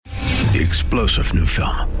The explosive new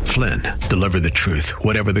film, Flynn, deliver the truth,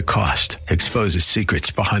 whatever the cost. Exposes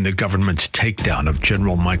secrets behind the government's takedown of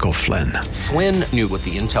General Michael Flynn. Flynn knew what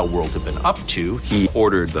the intel world had been up to. He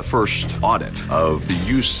ordered the first audit of the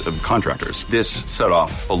use of contractors. This set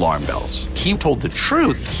off alarm bells. He told the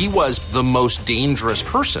truth. He was the most dangerous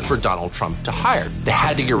person for Donald Trump to hire. They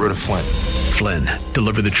had to get rid of Flynn. Flynn,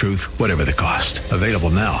 deliver the truth, whatever the cost. Available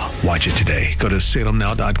now. Watch it today. Go to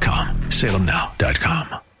salemnow.com.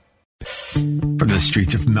 salemnow.com. From the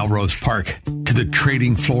streets of Melrose Park to the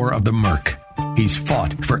trading floor of the Merc, he's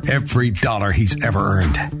fought for every dollar he's ever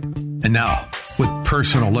earned. And now, with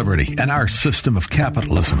personal liberty and our system of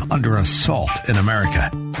capitalism under assault in America,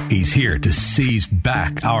 he's here to seize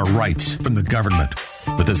back our rights from the government.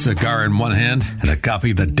 With a cigar in one hand and a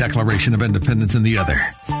copy of the Declaration of Independence in the other,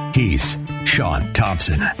 he's Sean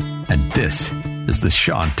Thompson. And this is The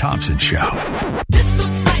Sean Thompson Show. This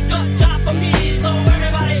looks like a job for me, so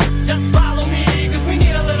everybody just follow me, because we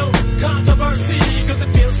need a little controversy, because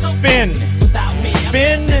it feels so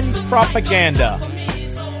Spin and propaganda.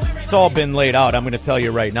 It's all been laid out. I'm going to tell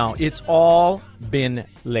you right now. It's all been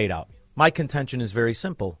laid out. My contention is very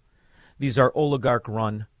simple. These are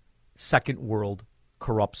oligarch-run, second world,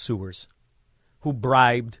 corrupt sewers. Who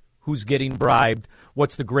bribed? Who's getting bribed?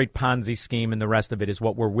 What's the great Ponzi scheme? And the rest of it is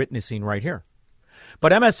what we're witnessing right here.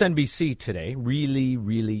 But MSNBC today really,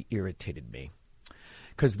 really irritated me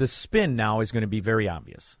because the spin now is going to be very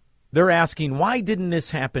obvious. They're asking, why didn't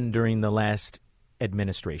this happen during the last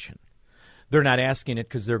administration? They're not asking it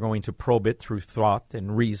because they're going to probe it through thought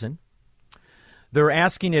and reason. They're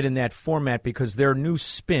asking it in that format because their new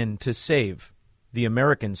spin to save the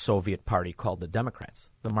American Soviet Party called the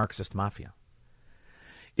Democrats, the Marxist Mafia,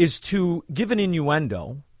 is to give an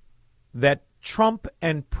innuendo that Trump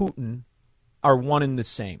and Putin are one and the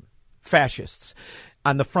same. Fascists.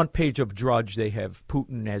 On the front page of Drudge, they have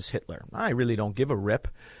Putin as Hitler. I really don't give a rip.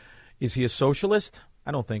 Is he a socialist?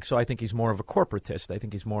 I don't think so. I think he's more of a corporatist. I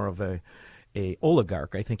think he's more of a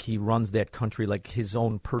oligarch. I think he runs that country like his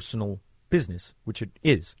own personal business, which it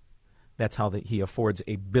is. That's how he affords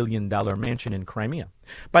a $1 billion mansion in Crimea.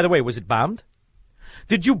 By the way, was it bombed?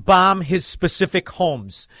 Did you bomb his specific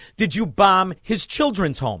homes? Did you bomb his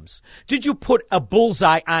children's homes? Did you put a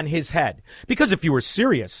bullseye on his head? Because if you were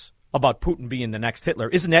serious about Putin being the next Hitler,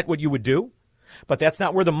 isn't that what you would do? But that's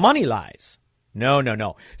not where the money lies.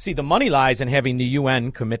 No. See, the money lies in having the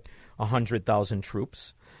UN commit 100,000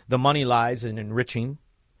 troops. The money lies in enriching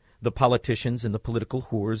the politicians and the political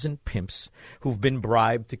whores and pimps who've been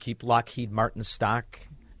bribed to keep Lockheed Martin stock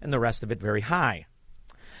and the rest of it very high.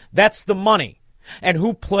 That's the money. And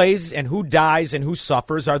who plays and who dies and who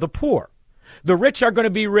suffers are the poor. The rich are going to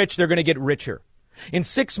be rich. They're going to get richer. In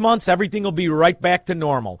 6 months, everything will be right back to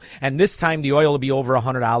normal. And this time, the oil will be over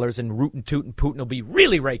 $100 and rootin' tootin' Putin will be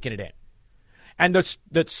really raking it in. And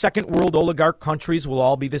the second world oligarch countries will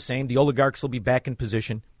all be the same. The oligarchs will be back in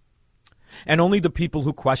position. And only the people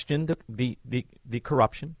who questioned the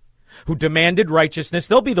corruption, who demanded righteousness,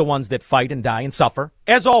 they'll be the ones that fight and die and suffer,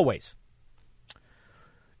 as always.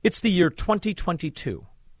 It's the year 2022.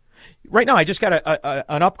 Right now, I just got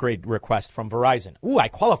an upgrade request from Verizon. Ooh, I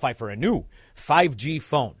qualify for a new 5G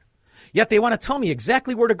phone. Yet they want to tell me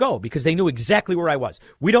exactly where to go because they knew exactly where I was.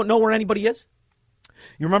 We don't know where anybody is.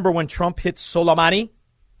 You remember when Trump hit Soleimani?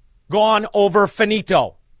 Gone over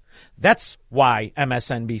finito. That's why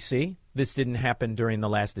MSNBC, this didn't happen during the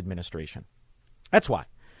last administration. That's why.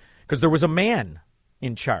 Because there was a man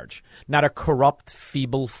in charge, not a corrupt,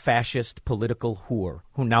 feeble, fascist political whore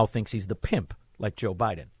who now thinks he's the pimp like Joe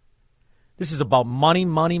Biden. This is about money,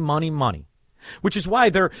 which is why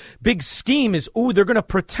their big scheme is, they're going to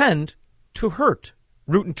pretend to hurt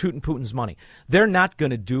rootin' tootin' Putin's money. They're not going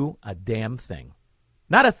to do a damn thing.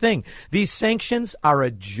 Not a thing. These sanctions are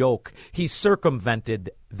a joke. He circumvented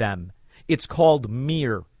them. It's called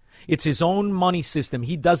Mir. It's his own money system.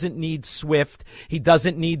 He doesn't need SWIFT. He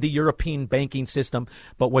doesn't need the European banking system.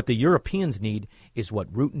 But what the Europeans need is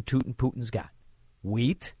what rootin' tootin' Putin's got.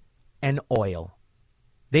 Wheat and oil.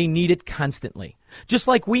 They need it constantly. Just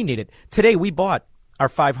like we need it. Today we bought our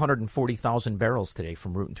 540,000 barrels today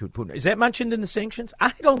from rootin' tootin' Putin. Is that mentioned in the sanctions?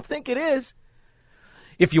 I don't think it is.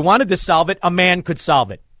 If you wanted to solve it, a man could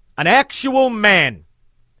solve it. An actual man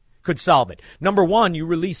could solve it. Number one, you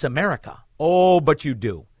release America. Oh, but you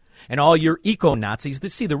do. And all your eco-Nazis,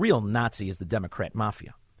 the real Nazi is the Democrat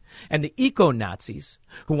mafia. And the eco-Nazis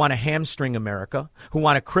who want to hamstring America, who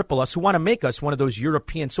want to cripple us, who want to make us one of those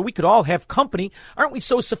Europeans so we could all have company. Aren't we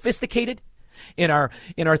so sophisticated in our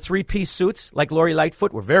three-piece suits like Lori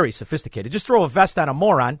Lightfoot? We're very sophisticated. Just throw a vest on a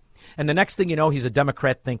moron, and the next thing you know, he's a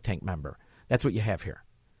Democrat think tank member. That's what you have here.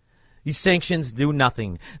 These sanctions do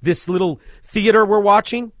nothing. This little theater we're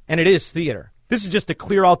watching, and it is theater, this is just to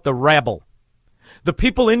clear out the rabble. The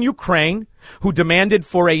people in Ukraine who demanded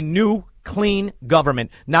for a new, clean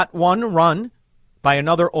government, not one run by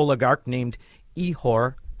another oligarch named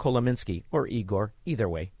Ihor Kolominsky, or Igor, either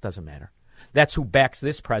way, doesn't matter. That's who backs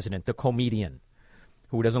this president, the comedian,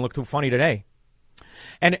 who doesn't look too funny today.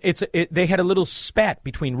 And they had a little spat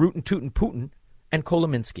between Rootin' Tootin' Putin and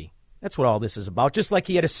Kolominsky. That's what all this is about. Just like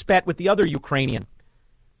he had a spat with the other Ukrainian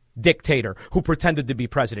dictator who pretended to be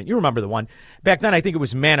president. You remember the one. Back then, I think it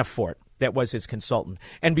was Manafort that was his consultant.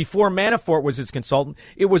 And before Manafort was his consultant,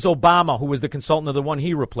 it was Obama who was the consultant of the one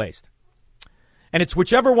he replaced. And it's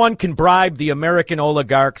whichever one can bribe the American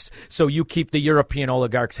oligarchs so you keep the European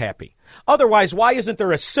oligarchs happy. Otherwise, why isn't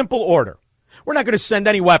there a simple order? We're not going to send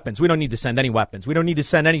any weapons. We don't need to send any weapons. We don't need to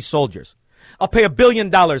send any soldiers. I'll pay $1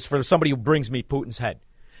 billion for somebody who brings me Putin's head.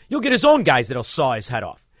 You'll get his own guys that'll saw his head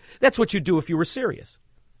off. That's what you'd do if you were serious.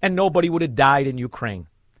 And nobody would have died in Ukraine.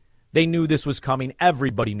 They knew this was coming.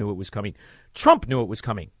 Everybody knew it was coming. Trump knew it was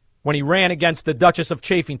coming when he ran against the Duchess of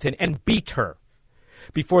Chafington and beat her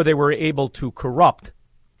before they were able to corrupt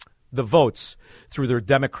the votes through their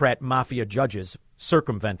Democrat mafia judges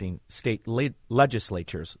circumventing state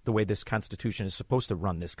legislatures the way this Constitution is supposed to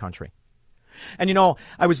run this country. And, you know,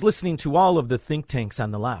 I was listening to all of the think tanks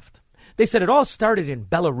on the left. They said it all started in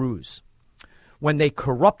Belarus when they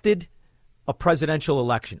corrupted a presidential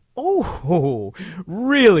election. Oh,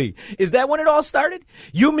 really? Is that when it all started?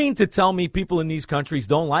 You mean to tell me people in these countries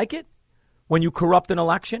don't like it? When you corrupt an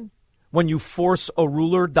election? When you force a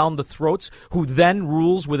ruler down the throats who then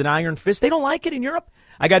rules with an iron fist? They don't like it in Europe.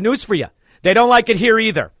 I got news for you. They don't like it here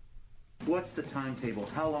either. What's the timetable?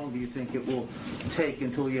 How long do you think it will take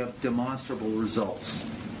until you have demonstrable results?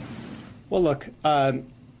 Well, look,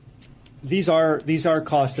 these are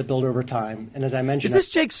costs that build over time. And as I mentioned... Is this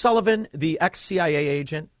Jake Sullivan, the ex-CIA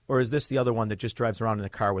agent, or is this the other one that just drives around in the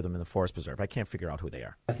car with him in the Forest Preserve? I can't figure out who they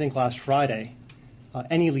are. I think last Friday,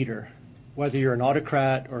 any leader, whether you're an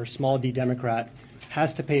autocrat or a small D Democrat,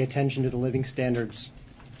 has to pay attention to the living standards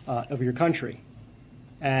of your country.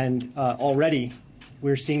 And already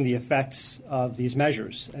we're seeing the effects of these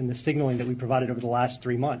measures and the signaling that we provided over the last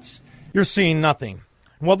 3 months. You're seeing nothing.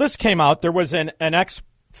 Well, this came out. There was an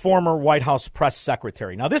ex-former White House press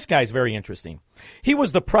secretary. Now, this guy's very interesting. He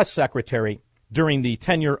was the press secretary during the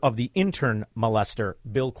tenure of the intern molester,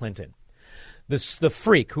 Bill Clinton. The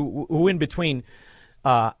freak who in between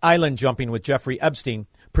island jumping with Jeffrey Epstein,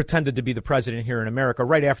 pretended to be the president here in America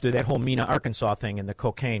right after that whole Mena, Arkansas thing and the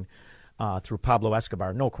cocaine through Pablo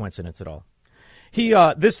Escobar. No coincidence at all. He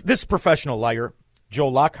this professional liar, Joe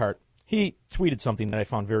Lockhart, he tweeted something that I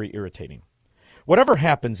found very irritating. Whatever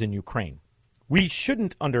happens in Ukraine, we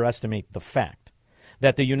shouldn't underestimate the fact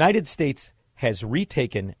that the United States has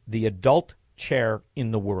retaken the adult chair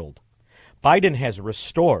in the world. Biden has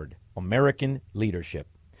restored American leadership,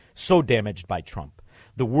 so damaged by Trump.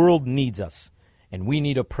 The world needs us, and we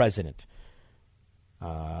need a president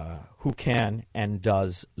who can and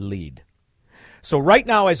does lead. So right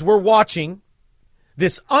now, as we're watching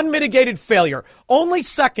this unmitigated failure, only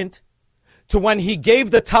second to when he gave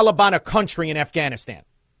the Taliban a country in Afghanistan.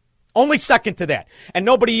 Only second to that. And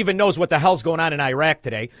nobody even knows what the hell's going on in Iraq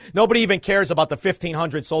today. Nobody even cares about the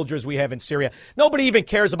 1,500 soldiers we have in Syria. Nobody even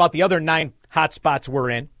cares about the other 9 hotspots we're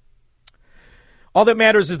in. All that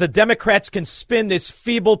matters is the Democrats can spin this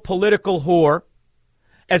feeble political whore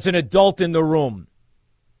as an adult in the room.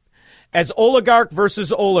 As oligarch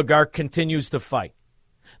versus oligarch continues to fight.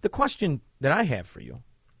 The question that I have for you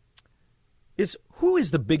is, who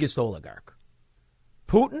is the biggest oligarch?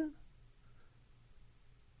 Putin,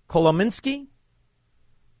 Kolominsky,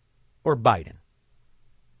 or Biden?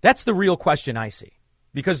 That's the real question I see.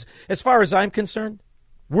 Because as far as I'm concerned,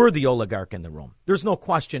 we're the oligarch in the room. There's no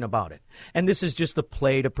question about it. And this is just a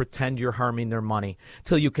play to pretend you're harming their money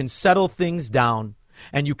till you can settle things down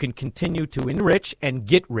and you can continue to enrich and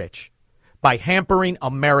get rich by hampering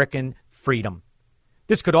American freedom.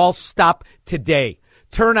 This could all stop today.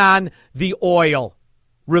 Turn on the oil.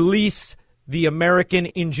 Release the American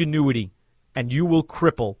ingenuity, and you will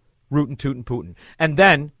cripple Rootin' Tootin' Putin. And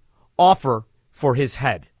then offer for his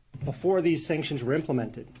head. Before these sanctions were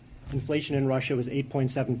implemented, inflation in Russia was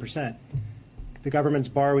 8.7%. The government's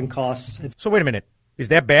borrowing costs... So wait a minute. Is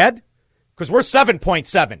that bad? Because we're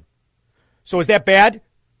 7.7. So is that bad?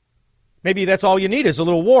 Maybe that's all you need is a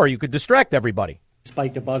little war. You could distract everybody.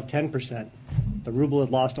 Spiked above 10%. The ruble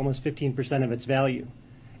had lost almost 15% of its value.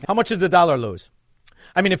 How much did the dollar lose?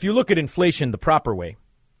 I mean, if you look at inflation the proper way,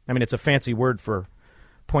 I mean, it's a fancy word for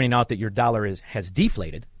pointing out that your dollar has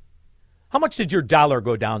deflated. How much did your dollar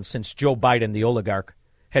go down since Joe Biden, the oligarch,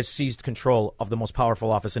 has seized control of the most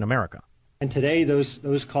powerful office in America. And today,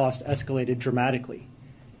 those costs escalated dramatically.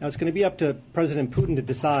 Now, it's going to be up to President Putin to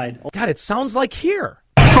decide. God, it sounds like here.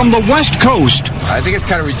 From the West Coast I think it's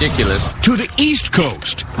kind of ridiculous. to the East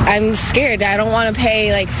Coast, I'm scared. I don't want to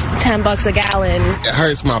pay like $10 a gallon. It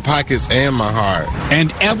hurts my pockets and my heart.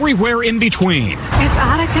 and everywhere in between. It's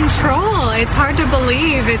out of control. It's hard to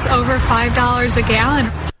believe it's over $5 a gallon.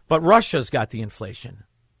 But Russia's got the inflation.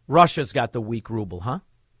 Russia's got the weak ruble, huh?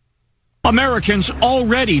 Americans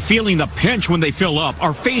already feeling the pinch when they fill up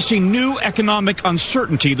are facing new economic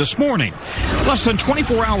uncertainty this morning. Less than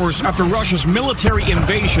 24 hours after Russia's military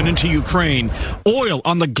invasion into Ukraine, oil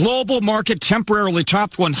on the global market temporarily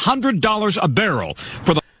topped $100 a barrel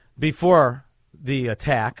for the... Before the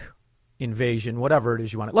attack, invasion, whatever it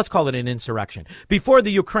is you want, let's call it an insurrection. Before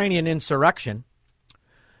the Ukrainian insurrection,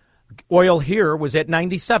 oil here was at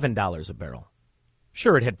 $97 a barrel.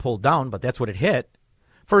 Sure, it had pulled down, but that's what it hit.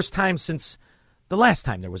 First time since the last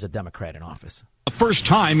time there was a Democrat in office. The first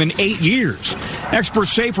time in 8 years.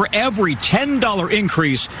 Experts say for every $10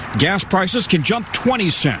 increase, gas prices can jump 20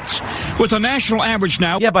 cents. With a national average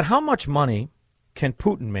now... Yeah, but how much money can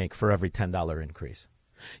Putin make for every $10 increase?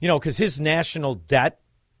 You know, because his national debt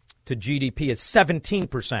to GDP is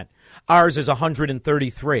 17%. Ours is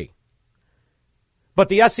 133%. But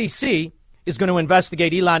the SEC is going to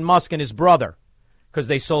investigate Elon Musk and his brother because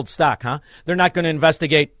they sold stock, huh? They're not going to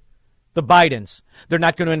investigate the Bidens. They're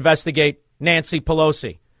not going to investigate Nancy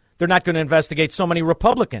Pelosi. They're not going to investigate so many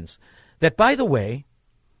Republicans that, by the way,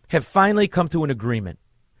 have finally come to an agreement.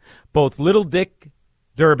 Both Little Dick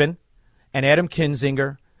Durbin and Adam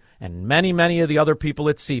Kinzinger and many, many of the other people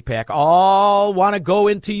at CPAC all want to go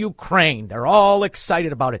into Ukraine. They're all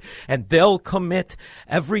excited about it. And they'll commit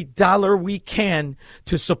every dollar we can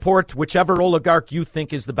to support whichever oligarch you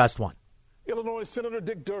think is the best one. Illinois Senator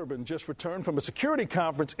Dick Durbin just returned from a security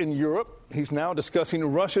conference in Europe. He's now discussing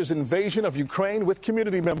Russia's invasion of Ukraine with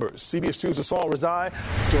community members. CBS 2's Asal Rezai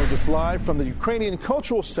joins us live from the Ukrainian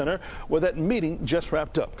Cultural Center, where that meeting just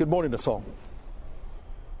wrapped up. Good morning, Asal.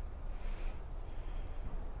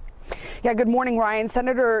 Yeah, good morning, Ryan.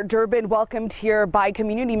 Senator Durbin welcomed here by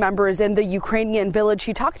community members in the Ukrainian village.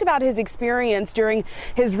 He talked about his experience during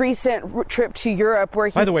his recent trip to Europe where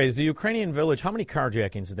he... By the way, is the Ukrainian village, how many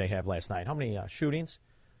carjackings did they have last night? How many shootings?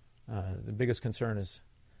 The biggest concern is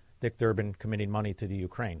Dick Durbin committing money to the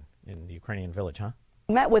Ukraine in the Ukrainian village, huh?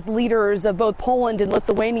 Met with leaders of both Poland and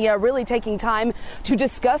Lithuania, really taking time to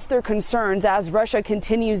discuss their concerns as Russia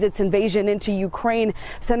continues its invasion into Ukraine.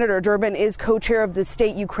 Senator Durbin is co-chair of the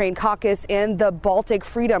State Ukraine Caucus and the Baltic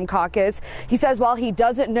Freedom Caucus. He says while he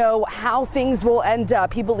doesn't know how things will end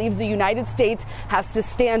up, he believes the United States has to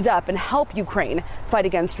stand up and help Ukraine fight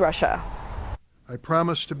against Russia. I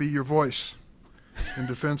promise to be your voice in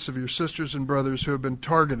defense of your sisters and brothers who have been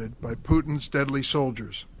targeted by Putin's deadly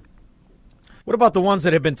soldiers. What about the ones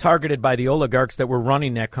that have been targeted by the oligarchs that were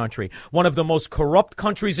running that country? One of the most corrupt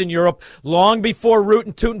countries in Europe, long before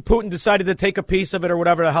Rootin' Tootin' Putin decided to take a piece of it or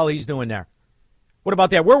whatever the hell he's doing there. What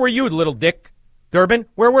about that? Where were you, little Dick Durbin?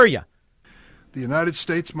 Where were you? The United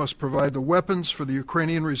States must provide the weapons for the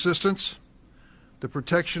Ukrainian resistance, the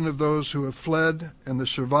protection of those who have fled, and the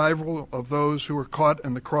survival of those who are caught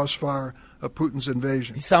in the crossfire of Putin's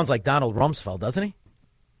invasion. He sounds like Donald Rumsfeld, doesn't he?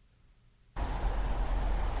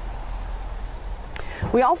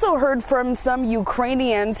 We also heard from some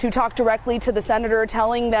Ukrainians who talked directly to the senator,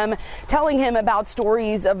 telling him about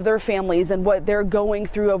stories of their families and what they're going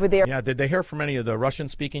through over there. Yeah, did they hear from any of the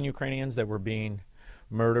Russian-speaking Ukrainians that were being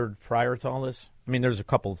murdered prior to all this? I mean, there's a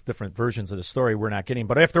couple of different versions of the story we're not getting.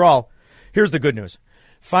 But after all, here's the good news.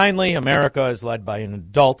 Finally, America is led by an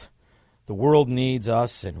adult. The world needs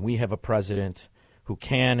us, and we have a president who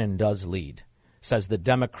can and does lead, says the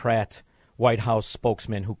Democrat White House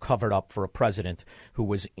spokesman who covered up for a president who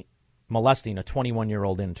was molesting a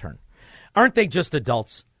 21-year-old intern. Aren't they just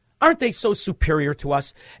adults? Aren't they so superior to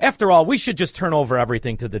us? After all, we should just turn over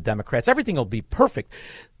everything to the Democrats. Everything will be perfect.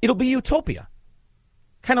 It'll be utopia,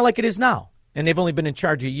 kind of like it is now. And they've only been in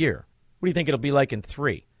charge a year. What do you think it'll be like in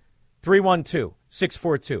 3?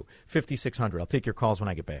 312-642-5600. I'll take your calls when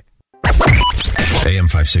I get back. AM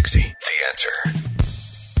 560, The Answer.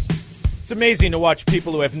 It's amazing to watch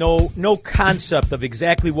people who have no concept of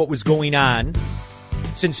exactly what was going on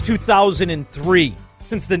since 2003,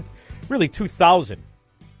 since 2000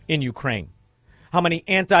 in Ukraine. How many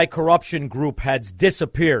anti-corruption group heads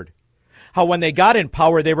disappeared. How when they got in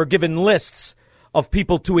power, they were given lists of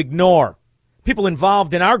people to ignore. People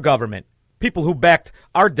involved in our government. People who backed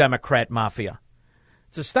our Democrat mafia.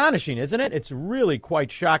 It's astonishing, isn't it? It's really quite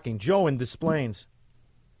shocking. Joe in Des Plaines.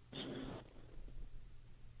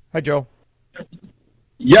 Hi, Joe.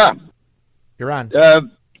 Yeah. You're on.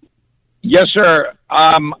 Yes, sir.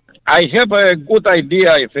 I have a good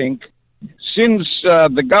idea, I think. Since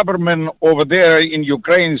the government over there in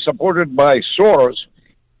Ukraine is supported by Soros,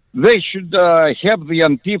 they should have the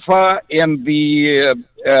Antifa and the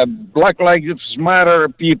Black Lives Matter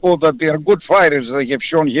people that they are good fighters, they have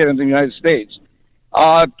shown here in the United States,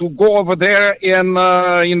 to go over there and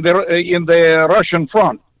in the Russian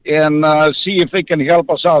front and see if they can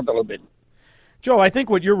help us out a little bit. Joe, I think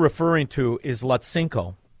what you're referring to is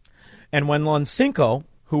Lutsenko. And when Lutsenko,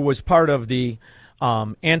 who was part of the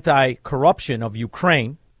anti-corruption of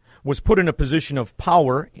Ukraine, was put in a position of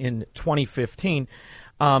power in 2015,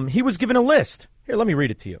 he was given a list. Here, let me read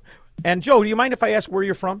it to you. And, Joe, do you mind if I ask where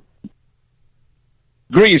you're from?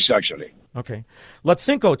 Greece, actually. Okay.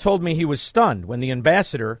 Lutsenko told me he was stunned when the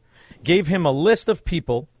ambassador gave him a list of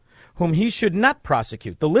people whom he should not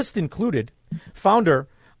prosecute. The list included founder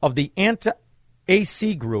of the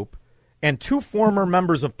anti-AC group and 2 former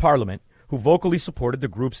members of parliament who vocally supported the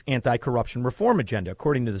group's anti-corruption reform agenda.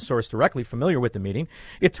 According to the source directly familiar with the meeting,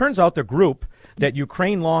 it turns out the group that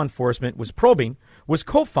Ukraine law enforcement was probing was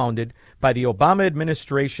co-founded by the Obama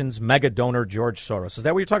administration's mega donor, George Soros. Is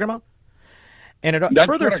that what you're talking about? And it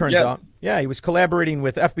further turns out, he was collaborating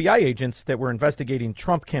with FBI agents that were investigating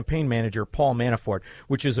Trump campaign manager Paul Manafort,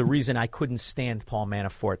 which is a reason I couldn't stand Paul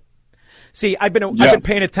Manafort. See, I've been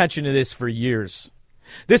paying attention to this for years.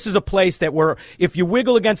 This is a place that where if you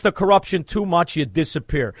wiggle against the corruption too much, you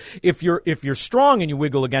disappear. If you're strong and you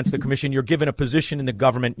wiggle against the commission, you're given a position in the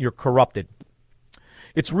government, you're corrupted.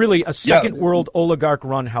 It's really a second world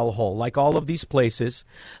oligarch-run hellhole, like all of these places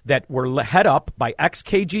that were head up by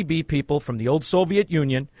ex-KGB people from the old Soviet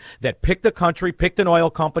Union that picked a country, picked an oil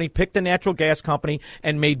company, picked a natural gas company,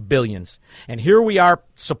 and made billions. And here we are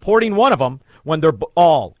supporting one of them when they're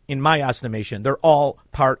all, in my estimation, they're all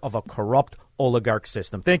part of a corrupt oligarch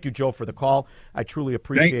system. Thank you, Joe, for the call. I truly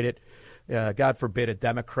appreciate it. God forbid a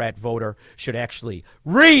Democrat voter should actually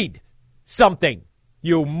read something,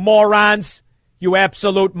 you morons. You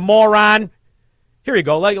absolute moron. Here you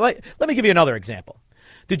go. Let me give you another example.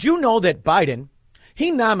 Did you know that Biden, he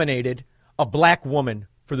nominated a black woman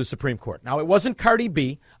for the Supreme Court? Now, it wasn't Cardi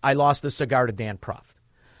B. I lost the cigar to Dan Proft.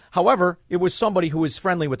 However, it was somebody who was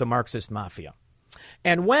friendly with the Marxist mafia.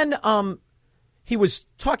 And when he was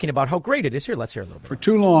talking about how great it is, here, let's hear a little bit. For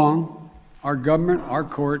too long, our government, our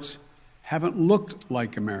courts haven't looked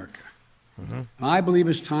like America. Mm-hmm. And I believe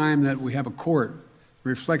it's time that we have a court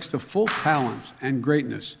reflects the full talents and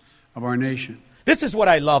greatness of our nation. This is what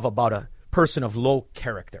I love about a person of low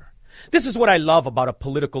character. This is what I love about a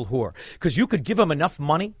political whore. Because you could give them enough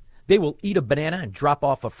money, they will eat a banana and drop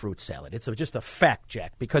off a fruit salad. It's just a fact,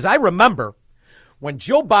 Jack. Because I remember when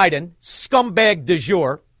Joe Biden, scumbag du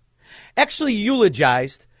jour, actually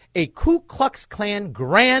eulogized a Ku Klux Klan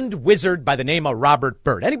grand wizard by the name of Robert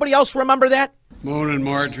Byrd. Anybody else remember that? Mona and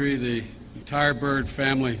Marjorie, the entire Byrd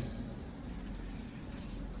family.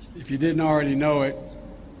 If you didn't already know it,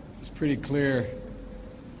 it's pretty clear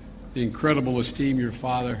the incredible esteem your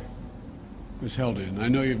father was held in. I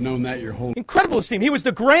know you've known that your whole... Incredible esteem. He was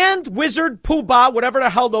the grand wizard, Pooh-Bah, whatever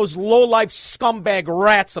the hell those low-life scumbag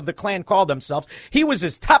rats of the Klan called themselves. He was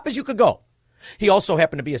as top as you could go. He also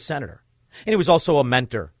happened to be a senator. And he was also a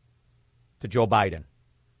mentor to Joe Biden.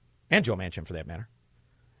 And Joe Manchin, for that matter.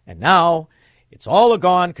 And now it's all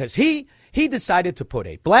gone because he decided to put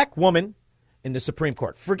a black woman in the Supreme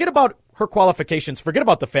Court. Forget about her qualifications. Forget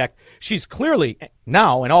about the fact she's clearly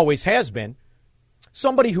now and always has been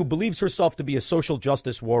somebody who believes herself to be a social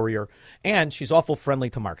justice warrior, and she's awful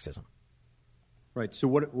friendly to Marxism. Right. So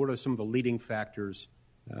what are some of the leading factors,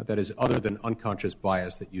 that is, other than unconscious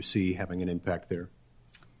bias, that you see having an impact there,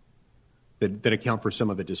 that account for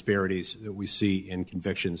some of the disparities that we see in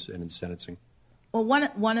convictions and in sentencing? Well,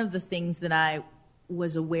 one of the things that I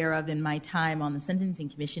was aware of in my time on the Sentencing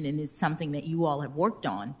Commission, and is something that you all have worked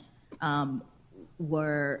on,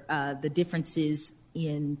 were the differences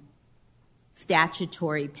in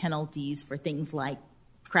statutory penalties for things like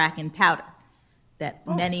crack and powder. That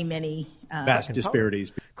many vast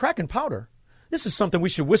disparities. Crack and powder? This is something we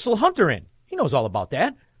should whistle Hunter in. He knows all about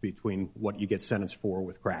that. Between what you get sentenced for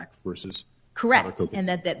with crack versus... Correct, and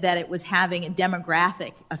that it was having a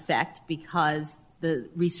demographic effect because the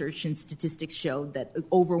research and statistics showed that an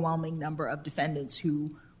overwhelming number of defendants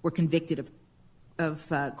who were convicted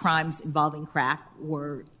of crimes involving crack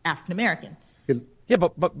were African American. Yeah,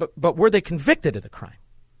 but were they convicted of the crime?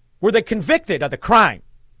 Were they convicted of the crime?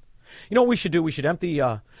 You know what we should do? We should empty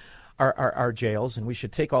our jails, and we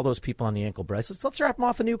should take all those people on the ankle bracelets. Let's wrap them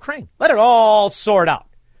off in the Ukraine. Let it all sort out.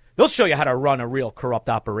 They'll show you how to run a real corrupt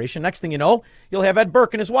operation. Next thing you know, you'll have Ed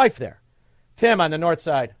Burke and his wife there. Tim on the north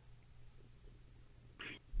side.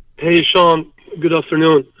 Hey, Sean. Good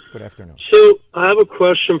afternoon. Good afternoon. So I have a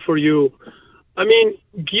question for you. I mean,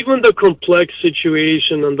 given the complex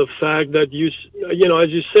situation and the fact that as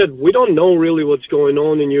you said, we don't know really what's going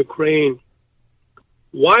on in Ukraine,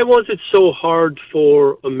 why was it so hard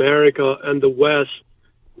for America and the West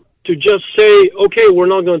to just say, okay, we're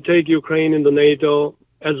not going to take Ukraine into NATO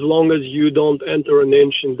as long as you don't enter an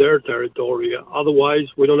inch in their territory? Otherwise,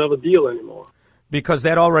 we don't have a deal anymore. Because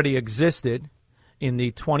that already existed in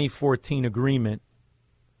the 2014 agreement.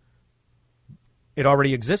 It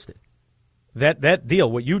already existed. That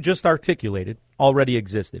deal, what you just articulated, already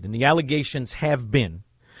existed. And the allegations have been,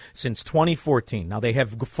 since 2014, now they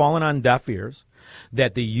have fallen on deaf ears,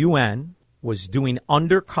 that the UN was doing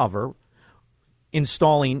undercover,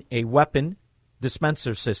 installing a weapon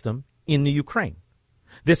dispenser system in the Ukraine.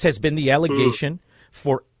 This has been the allegation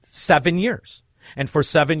for 7 years. And for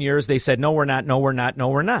 7 years, they said, no, we're not, no, we're not, no,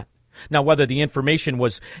 we're not. Now, whether the information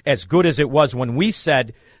was as good as it was when we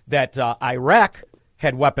said that Iraq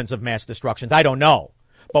had weapons of mass destruction, I don't know.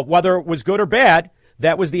 But whether it was good or bad,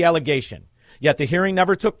 that was the allegation. Yet the hearing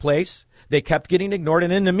never took place. They kept getting ignored.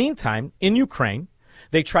 And in the meantime, in Ukraine,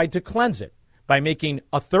 they tried to cleanse it by making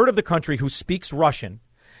a third of the country who speaks Russian.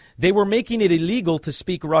 They were making it illegal to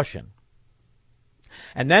speak Russian.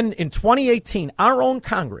 And then in 2018, our own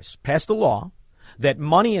Congress passed a law that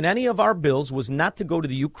money in any of our bills was not to go to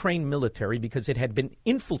the Ukraine military because it had been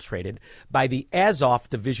infiltrated by the Azov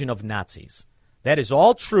division of Nazis. That is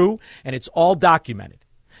all true, and it's all documented.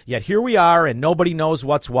 Yet here we are, and nobody knows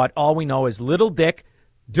what's what. All we know is Little Dick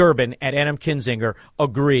Durbin and Adam Kinzinger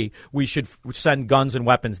agree we should send guns and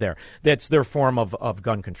weapons there. That's their form of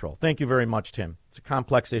gun control. Thank you very much, Tim. It's a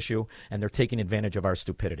complex issue, and they're taking advantage of our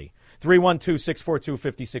stupidity.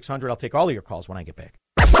 312-642-5600. I'll take all of your calls when I get back.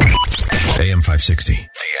 AM 560, The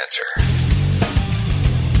Answer.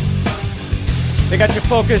 They got you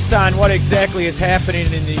focused on what exactly is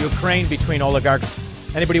happening in the Ukraine between oligarchs.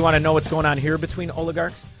 Anybody want to know what's going on here between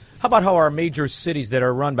oligarchs? How about how our major cities that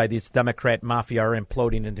are run by this Democrat mafia are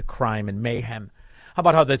imploding into crime and mayhem? How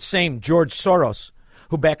about how that same George Soros,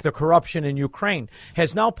 who backed the corruption in Ukraine,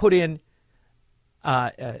 has now put in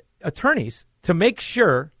attorneys to make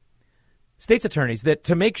sure, states attorneys,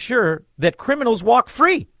 to make sure that criminals walk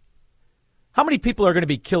free? How many people are going to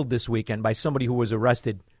be killed this weekend by somebody who was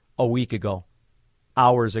arrested a week ago,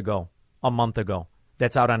 hours ago, a month ago,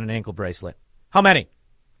 that's out on an ankle bracelet? How many?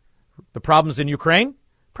 The problems in Ukraine?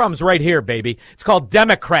 Problem's right here, baby. It's called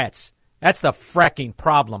Democrats. That's the fracking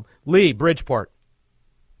problem. Lee, Bridgeport.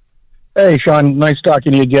 Hey, Sean. Nice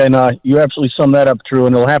talking to you again. You absolutely summed that up true,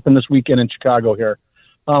 and it'll happen this weekend in Chicago here.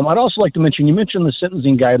 I'd also like to mention, you mentioned the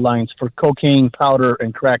sentencing guidelines for cocaine, powder,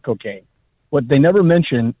 and crack cocaine. What they never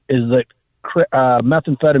mention is that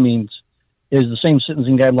methamphetamines is the same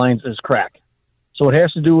sentencing guidelines as crack. So it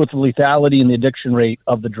has to do with the lethality and the addiction rate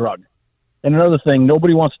of the drug. And another thing,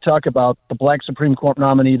 nobody wants to talk about the black Supreme Court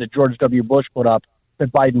nominee that George W. Bush put up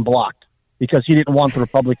that Biden blocked because he didn't want the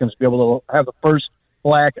Republicans to be able to have the first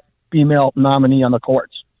black female nominee on the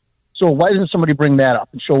courts. So why doesn't somebody bring that up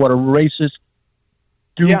and show what a racist,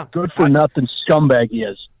 good-for-nothing scumbag he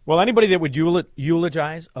is? Well, anybody that would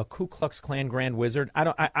eulogize a Ku Klux Klan Grand Wizard,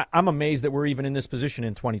 I'm amazed that we're even in this position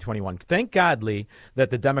in 2021. Thank God, Lee, that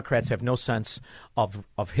the Democrats have no sense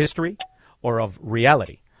of history or of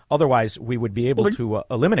reality. Otherwise, we would be able to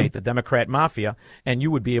eliminate the Democrat mafia, and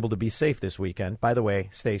you would be able to be safe this weekend. By the way,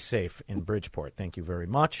 stay safe in Bridgeport. Thank you very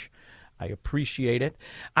much. I appreciate it.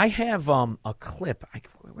 I have a clip.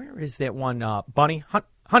 Where is that one? Bunny?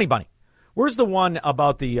 Honey Bunny. Where's the one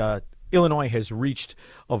about the Illinois has reached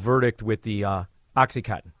a verdict with the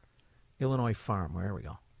Oxycontin? Illinois farm. Where we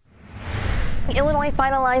go. Illinois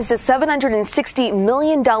finalized a $760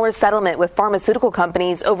 million settlement with pharmaceutical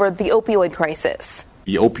companies over the opioid crisis.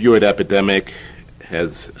 The opioid epidemic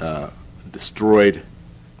has destroyed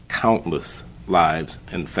countless lives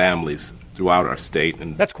and families throughout our state.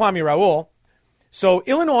 And that's Kwame Raoul. So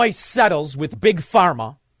Illinois settles with Big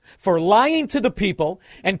Pharma for lying to the people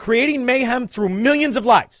and creating mayhem through millions of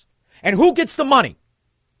lives. And who gets the money?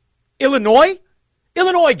 Illinois?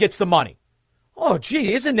 Illinois gets the money. Oh,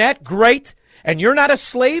 gee, isn't that great? And you're not a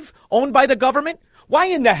slave owned by the government? Why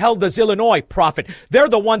in the hell does Illinois profit? They're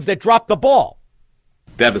the ones that dropped the ball.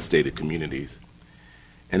 Devastated communities.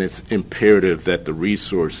 And it's imperative that the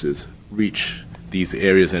resources reach these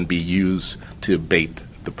areas and be used to abate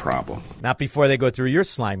the problem. Not before they go through your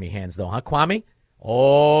slimy hands, though, huh, Kwame?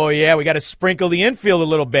 Oh, yeah, we got to sprinkle the infield a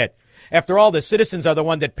little bit. After all, the citizens are the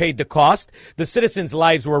one that paid the cost. The citizens'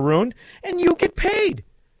 lives were ruined, and you get paid.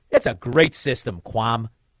 It's a great system, Kwame.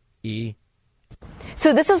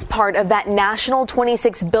 So this is part of that national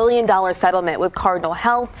 $26 billion settlement with Cardinal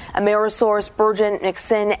Health, Amerisource, Virgin,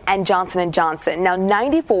 Nixon, and Johnson & Johnson. Now,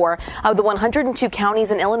 94 of the 102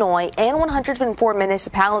 counties in Illinois and 104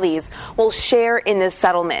 municipalities will share in this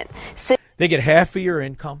settlement. They get half of your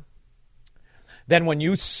income. Then when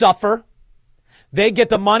you suffer, they get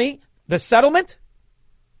the money, the settlement,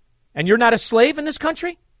 and you're not a slave in this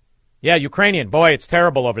country? Yeah, Ukrainian. Boy, it's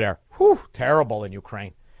terrible over there. Whew, terrible in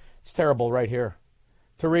Ukraine. It's terrible right here.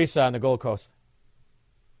 Teresa on the Gold Coast.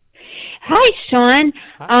 Hi, Sean.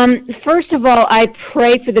 First of all, I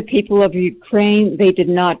pray for the people of Ukraine. They did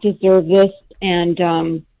not deserve this, and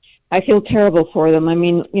I feel terrible for them. I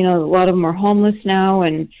mean, a lot of them are homeless now,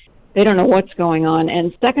 and they don't know what's going on.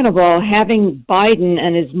 And second of all, having Biden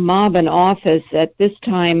and his mob in office at this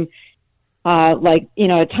time, a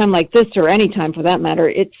time like this, or any time for that matter,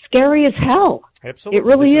 it's scary as hell. Absolutely. It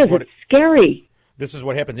really is. It's scary. This is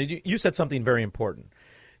what happens. You said something very important.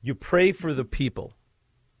 You pray for the people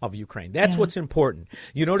of Ukraine. That's what's important.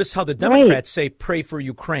 You notice how the Democrats say pray for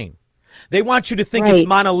Ukraine. They want you to think it's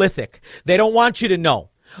monolithic. They don't want you to know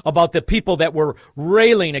about the people that were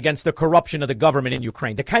railing against the corruption of the government in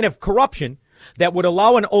Ukraine. The kind of corruption that would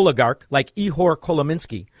allow an oligarch like Ihor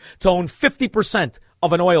Kolominsky to own 50%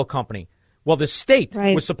 of an oil company. Well, the state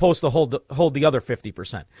was supposed to hold the other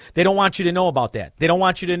 50%. They don't want you to know about that. They don't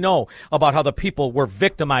want you to know about how the people were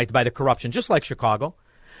victimized by the corruption, just like Chicago.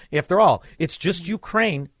 After all, it's just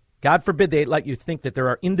Ukraine. God forbid they let you think that there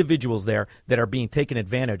are individuals there that are being taken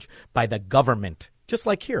advantage by the government, just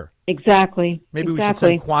like here. Exactly. Maybe we should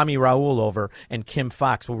send Kwame Raoul over and Kim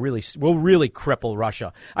Fox. We'll really cripple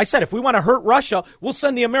Russia. I said if we want to hurt Russia, we'll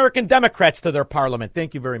send the American Democrats to their parliament.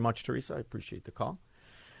 Thank you very much, Teresa. I appreciate the call.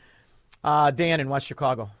 Dan in West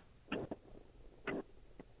Chicago.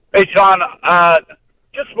 Hey, Sean.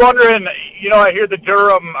 Just wondering, I hear the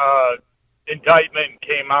Durham indictment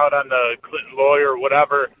came out on the Clinton lawyer or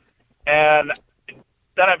whatever, and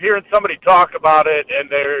then I'm hearing somebody talk about it, and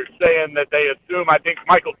they're saying that they assume, I think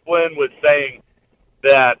Michael Flynn was saying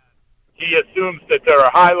that he assumes that there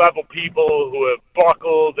are high-level people who have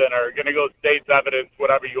buckled and are going to go state's evidence,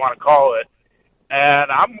 whatever you want to call it.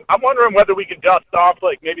 And I'm wondering whether we can dust off,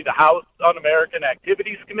 like, maybe the House Un-American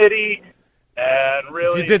Activities Committee and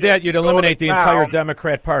really... If you did that, you'd eliminate the entire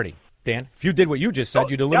Democrat Party, Dan. If you did what you just said,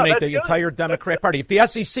 you'd eliminate the entire Democrat Party. If the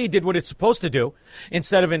SEC did what it's supposed to do,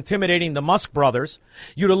 instead of intimidating the Musk brothers,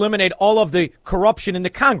 you'd eliminate all of the corruption in the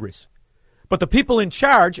Congress. But the people in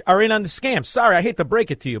charge are in on the scam. Sorry, I hate to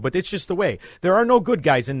break it to you, but it's just the way. There are no good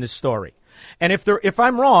guys in this story. And if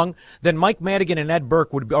I'm wrong, then Mike Madigan and Ed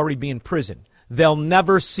Burke would already be in prison. They'll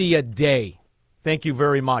never see a day. Thank you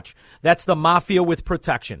very much. That's the mafia with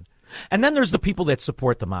protection. And then there's the people that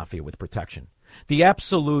support the mafia with protection. The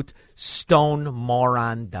absolute stone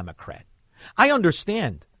moron Democrat. I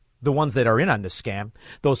understand the ones that are in on the scam,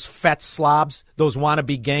 those fat slobs, those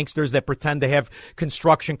wannabe gangsters that pretend to have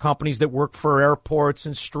construction companies that work for airports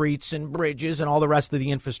and streets and bridges and all the rest of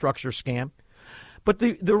the infrastructure scam. But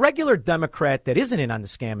the regular Democrat that isn't in on the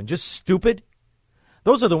scam and just stupid,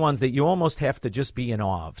 those are the ones that you almost have to just be in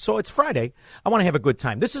awe of. So it's Friday. I want to have a good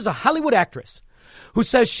time. This is a Hollywood actress who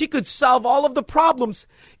says she could solve all of the problems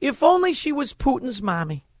if only she was Putin's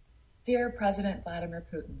mommy. Dear President Vladimir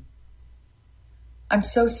Putin, I'm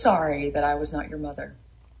so sorry that I was not your mother.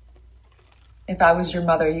 If I was your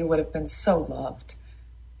mother, you would have been so loved,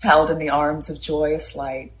 held in the arms of joyous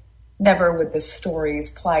light. Never would the stories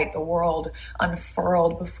plight the world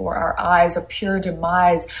unfurled before our eyes, a pure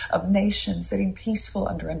demise of nations sitting peaceful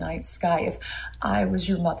under a night sky. If I was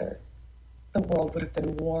your mother, the world would have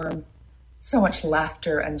been warm. So much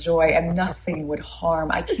laughter and joy, and nothing would harm.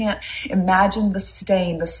 I can't imagine the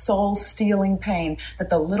stain, the soul-stealing pain that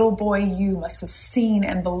the little boy you must have seen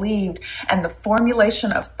and believed, and the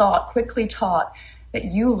formulation of thought quickly taught that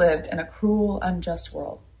you lived in a cruel, unjust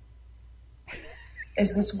world.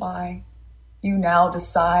 Is this why you now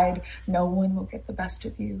decide no one will get the best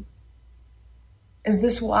of you? Is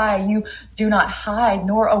this why you do not hide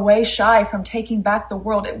nor away shy from taking back the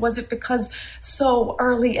world? Was it because so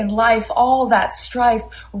early in life, all that strife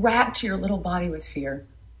racked your little body with fear?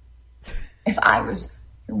 If I was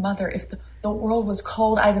your mother, if the world was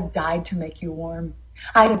cold, I'd have died to make you warm.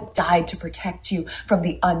 I'd have died to protect you from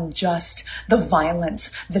the unjust, the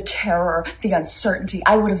violence, the terror, the uncertainty.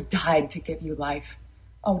 I would have died to give you life.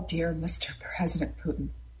 Oh, dear Mr. President Putin,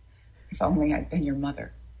 if only I'd been your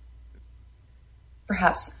mother.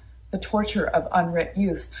 Perhaps the torture of unwrit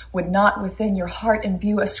youth would not within your heart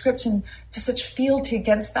imbue ascription to such fealty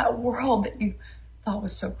against that world that you thought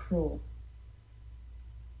was so cruel.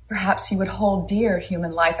 Perhaps you would hold dear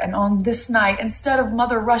human life, and on this night, instead of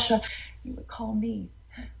Mother Russia, you would call me.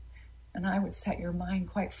 And I would set your mind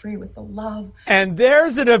quite free with the love. And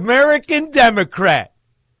there's an American Democrat.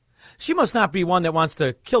 She must not be one that wants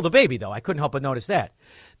to kill the baby, though. I couldn't help but notice that.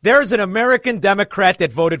 There's an American Democrat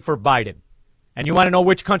that voted for Biden. And you want to know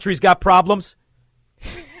which country's got problems?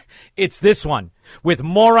 It's this one, with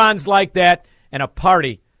morons like that and a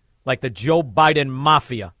party like the Joe Biden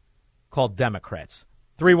Mafia called Democrats.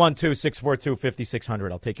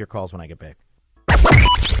 312-642-5600. I'll take your calls when I get back.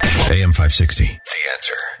 AM 560, The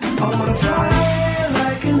Answer.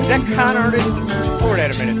 Is that con artist? Forward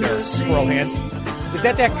at a minute there, squirrel hands. Is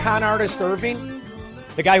that con artist Irving?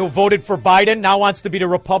 The guy who voted for Biden now wants to be the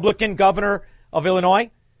Republican governor of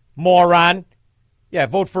Illinois? Moron. Yeah,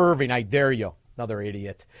 vote for Irving. I dare you. Another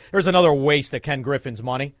idiot. There's another waste of Ken Griffin's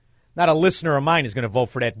money. Not a listener of mine is going to vote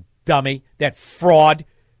for that dummy, that fraud.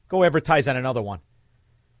 Go advertise on another one.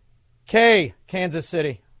 Kay, Kansas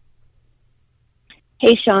City.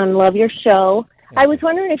 Hey, Sean, love your show. I was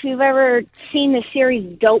wondering if you've ever seen the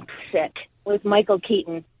series Dope Sick with Michael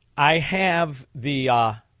Keaton. I have the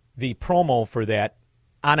promo for that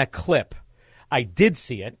on a clip. I did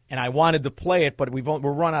see it, and I wanted to play it, but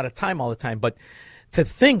we're run out of time all the time. But to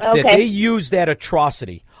think that they use that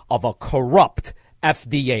atrocity of a corrupt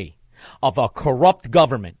FDA, of a corrupt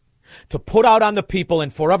government, to put out on the people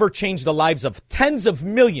and forever change the lives of tens of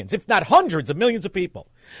millions, if not hundreds of millions of people,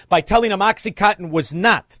 by telling them OxyContin was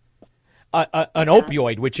not an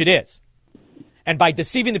opioid, which it is, and by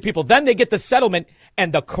deceiving the people, then they get the settlement,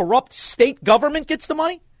 and the corrupt state government gets the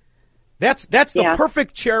money. That's the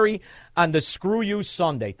perfect cherry on the screw you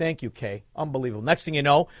Sunday. Thank you, Kay. Unbelievable. Next thing you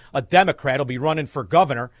know, a Democrat will be running for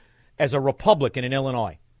governor as a Republican in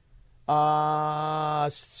Illinois.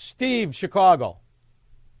 Steve, Chicago.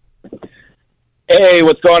 Hey,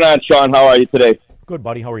 what's going on, Sean? How are you today? Good,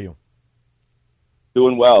 buddy. How are you?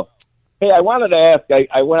 Doing well. Hey, I wanted to ask,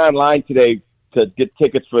 I went online today to get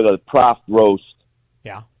tickets for the Prof Roast.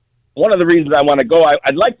 Yeah. One of the reasons I want to go,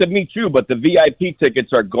 I'd like to meet you, but the VIP tickets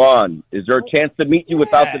are gone. Is there a chance to meet you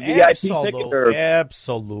without the VIP ticket? Or?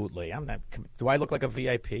 Absolutely. I'm not. Do I look like a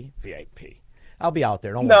VIP? VIP. I'll be out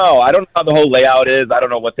there. Don't No, worry. I don't know how the whole layout is. I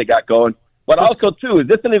don't know what they got going. But also, too, is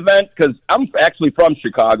this an event? Because I'm actually from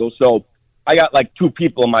Chicago, so I got like two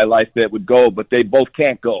people in my life that would go, but they both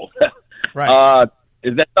can't go. Right.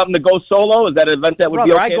 Is that something to go solo? Is that an event that would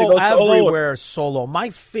be okay I go to go solo? everywhere solo. My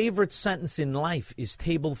favorite sentence in life is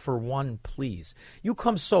table for one, please. You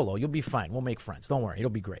come solo. You'll be fine. We'll make friends. Don't worry. It'll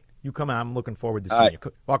be great. You come in. I'm looking forward to seeing you.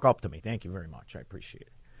 Walk up to me. Thank you very much. I appreciate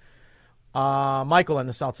it. Michael on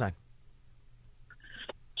the south side.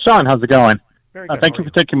 Sean, how's it going? Very good. Thank you for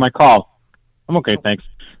taking my call. I'm okay, thanks.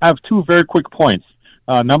 I have two very quick points.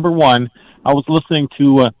 Number one, I was listening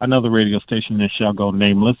to another radio station that shall go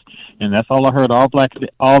nameless, and that's all I heard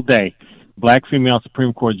all day. Black female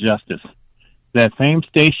Supreme Court justice. That same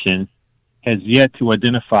station has yet to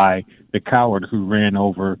identify the coward who ran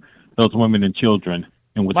over those women and children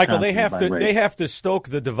in Wisconsin. Michael, they have to stoke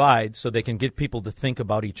the divide so they can get people to think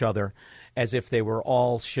about each other as if they were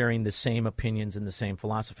all sharing the same opinions and the same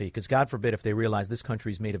philosophy. Because God forbid if they realize this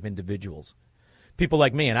country is made of individuals. People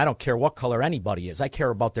like me, and I don't care what color anybody is. I care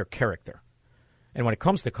about their character. And when it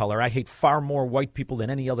comes to color, I hate far more white people than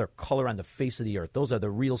any other color on the face of the earth. Those are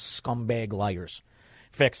the real scumbag liars.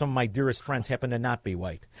 In fact, some of my dearest friends happen to not be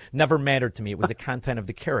white. Never mattered to me. It was the content of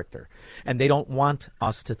the character. And they don't want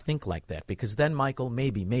us to think like that because then, Michael,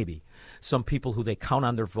 maybe, some people who they count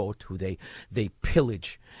on their vote, who they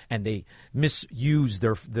pillage and they misuse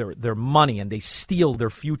their money and they steal their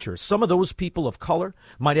future. Some of those people of color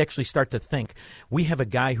might actually start to think, we have a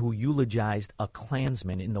guy who eulogized a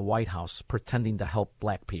Klansman in the White House pretending to help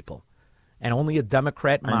black people. And only a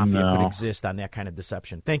Democrat mafia could exist on that kind of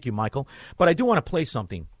deception. Thank you, Michael. But I do want to play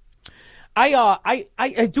something. I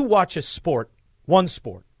do watch a sport, one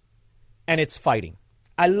sport, and it's fighting.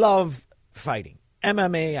 I love fighting.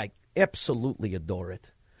 MMA, I absolutely adore it.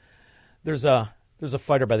 There's a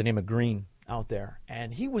fighter by the name of Green out there,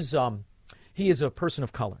 and he is a person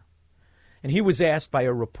of color. And he was asked by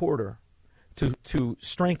a reporter to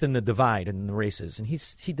strengthen the divide in the races, and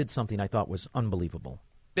he did something I thought was unbelievable.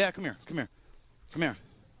 Dad, come here.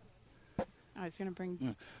 Oh, he's going to bring...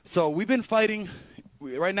 Yeah. So we've been fighting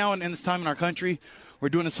right now in this time in our country. We're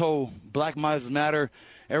doing this whole Black Lives Matter.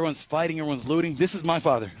 Everyone's fighting. Everyone's looting. This is my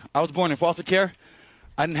father. I was born in foster care.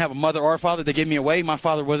 I didn't have a mother or a father. They gave me away. My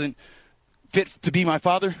father wasn't fit to be my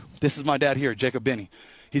father. This is my dad here, Jacob Benny.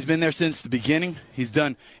 He's been there since the beginning. He's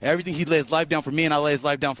done everything. He laid his life down for me, and I lay his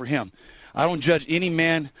life down for him. I don't judge any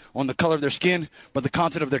man on the color of their skin, but the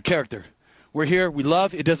content of their character. We're here. We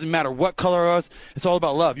love. It doesn't matter what color of us. It's all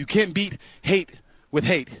about love. You can't beat hate with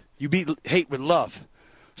hate. You beat hate with love.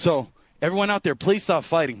 So everyone out there, please stop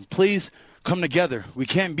fighting. Please come together. We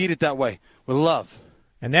can't beat it that way. With love.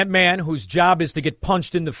 And that man whose job is to get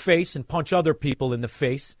punched in the face and punch other people in the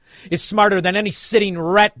face is smarter than any sitting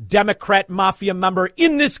rat Democrat mafia member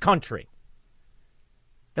in this country.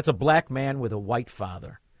 That's a black man with a white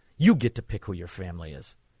father. You get to pick who your family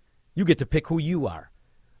is. You get to pick who you are.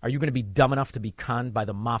 Are you going to be dumb enough to be conned by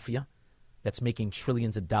the mafia that's making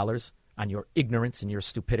trillions of dollars on your ignorance and your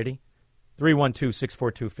stupidity?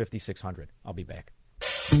 312-642-5600. I'll be back.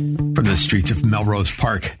 From the streets of Melrose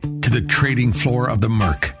Park to the trading floor of the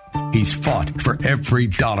Merc, he's fought for every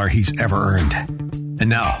dollar he's ever earned. And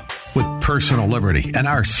now, with personal liberty and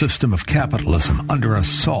our system of capitalism under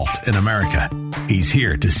assault in America, he's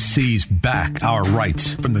here to seize back our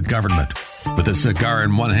rights from the government. With a cigar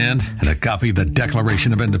in one hand and a copy of the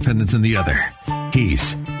Declaration of Independence in the other,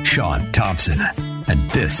 he's Sean Thompson. And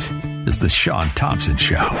this is The Sean Thompson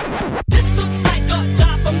Show. This looks like a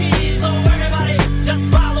job for me, so everybody just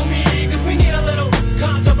follow me, because we need a little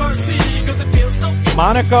controversy, because it feels so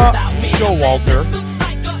Monica Showalter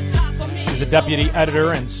is a deputy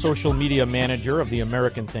editor and social media manager of The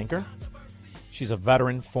American Thinker. She's a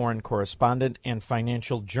veteran foreign correspondent and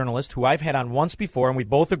financial journalist who I've had on once before, and we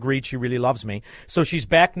both agreed she really loves me. So she's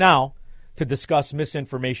back now to discuss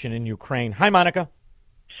misinformation in Ukraine. Hi, Monica.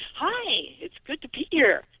 Hi, it's good to be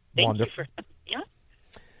here. Thank Wonderful. you for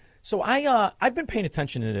yeah. So I've been paying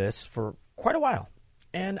attention to this for quite a while,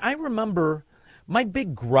 and I remember my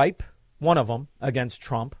big gripe, one of them, against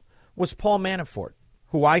Trump was Paul Manafort,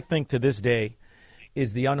 who I think to this day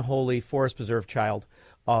is the unholy forest preserve child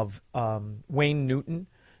of Wayne Newton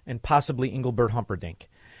and possibly Engelbert Humperdinck.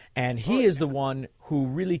 And he is the one who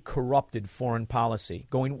really corrupted foreign policy,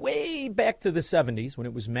 going way back to the 70s when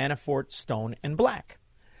it was Manafort, Stone, and Black.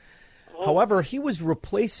 However, he was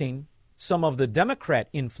replacing some of the Democrat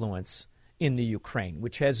influence in the Ukraine,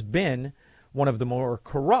 which has been one of the more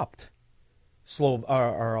corrupt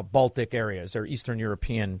Baltic areas or Eastern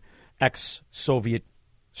European ex-Soviet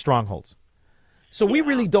strongholds. So we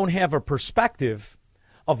really don't have a perspective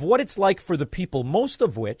of what it's like for the people, most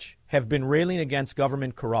of which have been railing against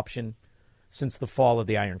government corruption since the fall of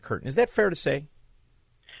the Iron Curtain. Is that fair to say?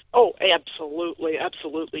 Oh, absolutely,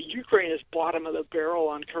 absolutely. Ukraine is bottom of the barrel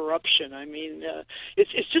on corruption. I mean,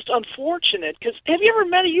 it's just unfortunate because have you ever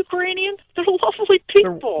met a Ukrainian? They're lovely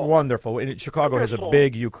people. They're wonderful. Chicago has a Wonderful.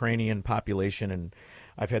 big Ukrainian population, and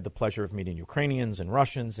I've had the pleasure of meeting Ukrainians and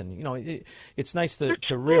Russians, and it's nice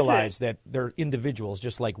to realize that they're individuals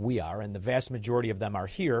just like we are, and the vast majority of them are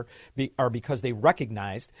here because they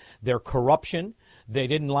recognized their corruption. They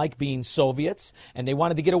didn't like being Soviets, and they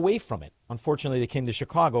wanted to get away from it. Unfortunately, they came to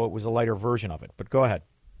Chicago. It was a lighter version of it. But go ahead.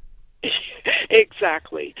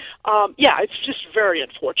 Exactly. Yeah, it's just very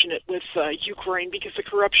unfortunate with Ukraine because the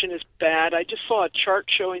corruption is bad. I just saw a chart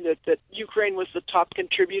showing that Ukraine was the top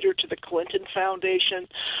contributor to the Clinton Foundation.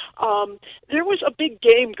 There was a big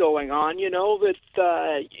game going on,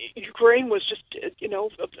 that Ukraine was just,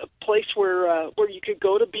 a place where you could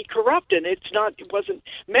go to be corrupt, and it wasn't.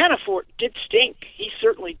 Manafort did stink. He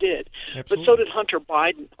certainly did. Absolutely. But so did Hunter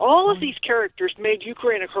Biden. All of these characters made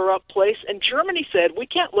Ukraine a corrupt place, and Germany said, we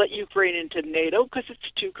can't let Ukraine into NATO because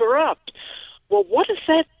it's too corrupt. Well, what does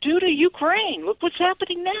that do to Ukraine? Look what's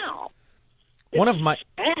happening now. One It's of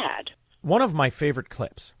bad. One of my favorite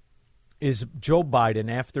clips is Joe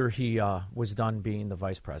Biden after he was done being the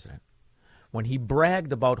vice president, when he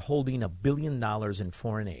bragged about holding $1 billion in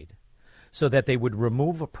foreign aid so that they would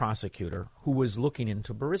remove a prosecutor who was looking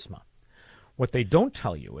into Burisma. What they don't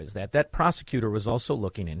tell you is that prosecutor was also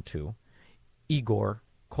looking into Igor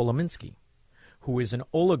Kolominsky, who is an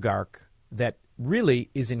oligarch that really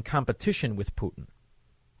is in competition with Putin.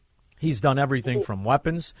 He's done everything from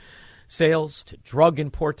weapons sales to drug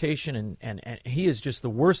importation, and he is just the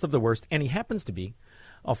worst of the worst, and he happens to be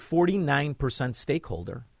a 49%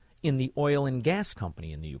 stakeholder in the oil and gas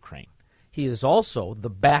company in the Ukraine. He is also the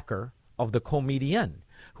backer of the comedian,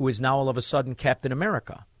 who is now all of a sudden Captain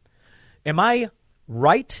America. Am I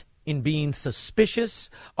right in being suspicious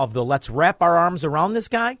of the let's wrap our arms around this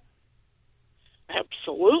guy?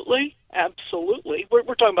 Absolutely. Absolutely. We're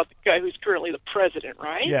talking about the guy who's currently the president,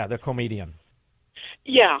 right? Yeah, the comedian.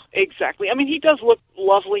 Yeah, exactly. I mean, he does look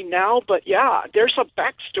lovely now, but yeah, there's a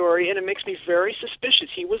backstory, and it makes me very suspicious.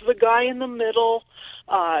 He was the guy in the middle,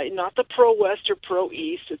 not the pro-West or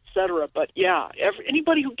pro-East, etc. But yeah,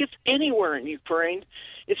 anybody who gets anywhere in Ukraine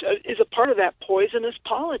is a part of that poisonous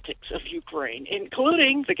politics of Ukraine,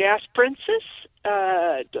 including the gas princess,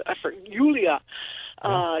 Yulia.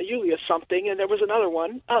 Yulia something, and there was another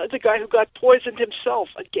one, the guy who got poisoned himself.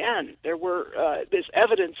 Again, there were there's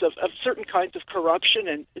evidence of certain kinds of corruption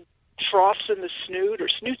and troughs in the snoot or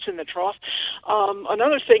snoots in the trough.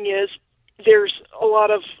 Another thing is there's a lot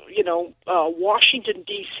of, Washington,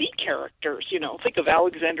 D.C. characters. Think of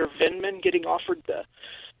Alexander Vindman getting offered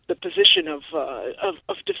the position of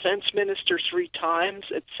defense minister 3 times,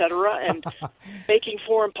 et cetera, and making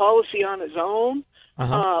foreign policy on his own.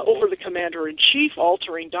 Over the commander-in-chief,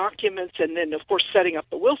 altering documents, and then, of course, setting up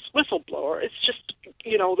the whistleblower. It's just,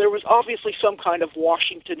 there was obviously some kind of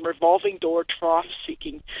Washington revolving door trough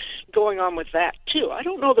seeking going on with that, too. I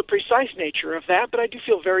don't know the precise nature of that, but I do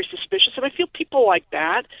feel very suspicious, and I feel people like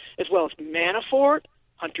that, as well as Manafort,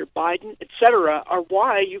 Hunter Biden, et cetera, are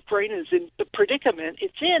why Ukraine is in the predicament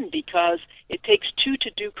it's in, because it takes 2 to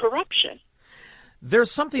do corruption. There's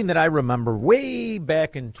something that I remember way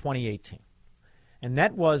back in 2018. And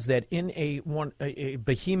that was that in a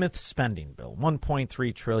behemoth spending bill,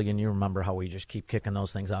 $1.3 trillion. You remember how we just keep kicking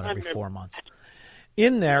those things out every 4 months.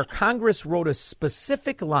 In there, Congress wrote a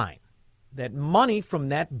specific line that money from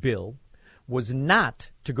that bill was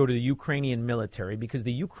not to go to the Ukrainian military because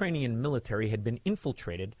the Ukrainian military had been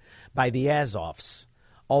infiltrated by the Azovs,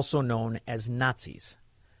 also known as Nazis.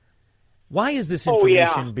 Why is this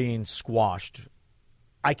information being squashed?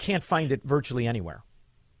 I can't find it virtually anywhere.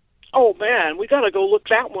 Oh, man, we got to go look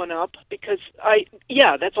that one up because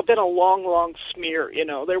that's been a long, long smear.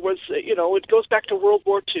 There was, it goes back to World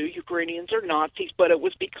War II. Ukrainians are Nazis, but it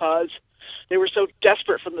was because they were so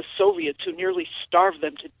desperate from the Soviets who nearly starved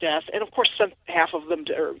them to death. And, of course, sent half of them,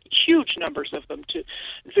 or huge numbers of them, to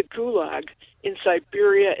the Gulag in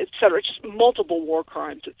Siberia, et cetera, just multiple war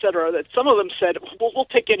crimes, et cetera, that some of them said, we'll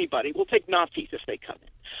take anybody. We'll take Nazis if they come in.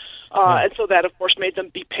 And so that, of course, made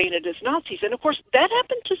them be painted as Nazis. And, of course, that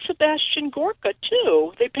happened to Sebastian Gorka,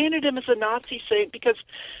 too. They painted him as a Nazi because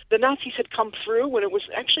the Nazis had come through when it was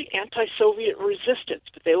actually anti-Soviet resistance.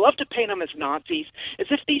 But they loved to paint them as Nazis, as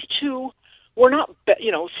if these two were not,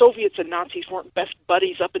 Soviets and Nazis weren't best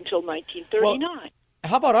buddies up until 1939. Well,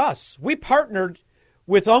 how about us? We partnered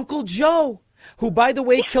with Uncle Joe, who, by the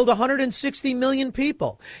way, killed 160 million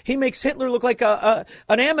people. He makes Hitler look like an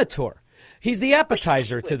amateur. He's the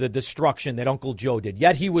appetizer to the destruction that Uncle Joe did,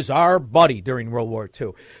 yet he was our buddy during World War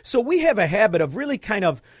II. So we have a habit of really kind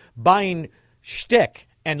of buying shtick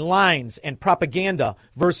and lines and propaganda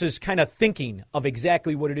versus kind of thinking of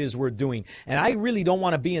exactly what it is we're doing. And I really don't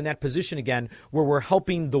want to be in that position again where we're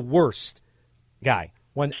helping the worst guy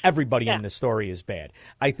when everybody in the story is bad.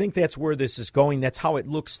 I think that's where this is going. That's how it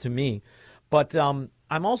looks to me. But I'm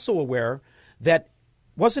also aware that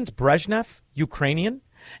wasn't Brezhnev Ukrainian?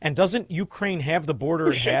 And doesn't Ukraine have the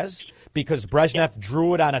border it has because Brezhnev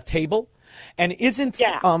drew it on a table? And isn't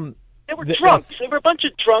They were drunks. There were a bunch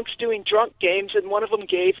of drunks doing drunk games, and one of them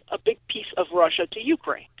gave a big piece of Russia to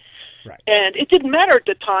Ukraine. Right. And it didn't matter at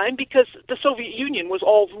the time because the Soviet Union was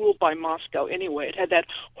all ruled by Moscow anyway. It had that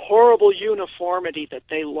horrible uniformity that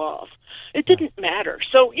they love. It didn't matter.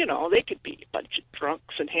 So, they could be a bunch of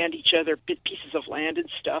drunks and hand each other pieces of land and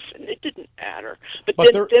stuff, and it didn't matter.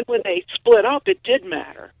 But then when they split up, it did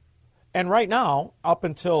matter. And right now, up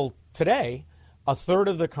until today, a third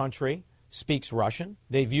of the country speaks Russian.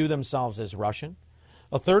 They view themselves as Russian.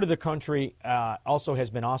 A third of the country also has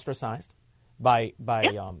been ostracized by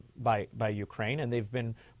Ukraine, and they've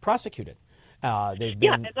been prosecuted. They've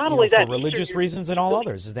been and not only that, for religious reasons and all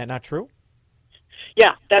others. Is that not true?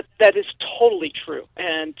 Yeah, that is totally true,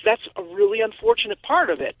 and that's a really unfortunate part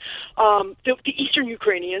of it. The Eastern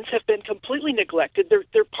Ukrainians have been completely neglected.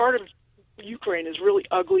 They're part of Ukraine is really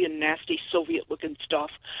ugly and nasty Soviet-looking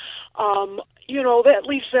stuff. That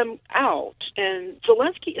leaves them out, and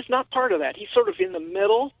Zelensky is not part of that. He's sort of in the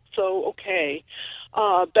middle, so okay.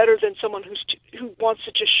 Better than someone who wants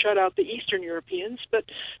to just shut out the Eastern Europeans, but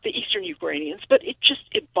the Eastern Ukrainians. But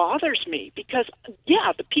it bothers me because,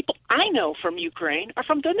 the people I know from Ukraine are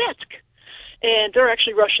from Donetsk, and they're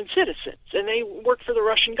actually Russian citizens, and they work for the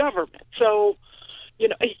Russian government. So,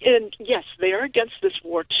 and yes, they are against this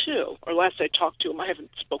war too. Or last I talked to them, I haven't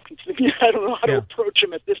spoken to them yet. I don't know how to approach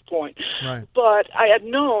them at this point. Right. But I had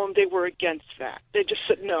known they were against that. They just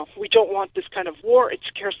said, no, we don't want this kind of war. It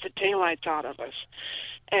scares the daylights out of us.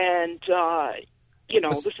 And,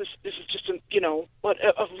 this is just,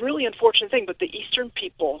 a really unfortunate thing. But the Eastern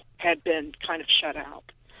people had been kind of shut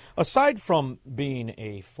out. Aside from being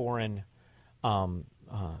a foreign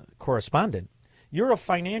correspondent,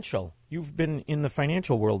 you've been in the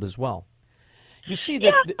financial world as well. You see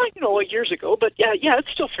that... years ago, but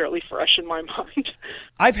it's still fairly fresh in my mind.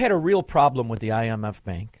 I've had a real problem with the IMF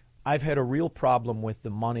Bank. I've had a real problem with the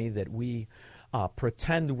money that we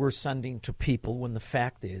pretend we're sending to people when the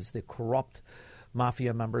fact is the corrupt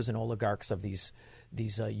mafia members and oligarchs of these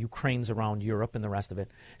Ukraines around Europe and the rest of it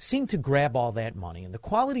seem to grab all that money. And the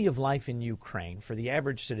quality of life in Ukraine for the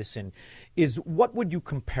average citizen is, what would you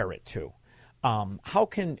compare it to? How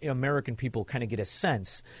can American people kind of get a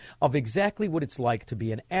sense of exactly what it's like to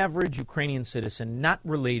be an average Ukrainian citizen, not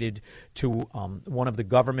related to one of the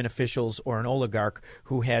government officials or an oligarch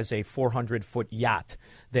who has a 400-foot yacht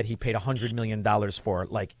that he paid $100 million for,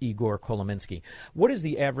 like Igor Kolominsky? What is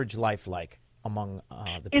the average life like among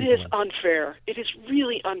the people? It is unfair. It is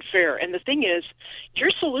really unfair. And the thing is,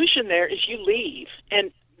 your solution there is you leave.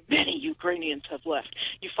 And many Ukrainians have left.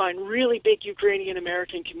 You find really big Ukrainian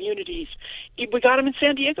American communities. We got them in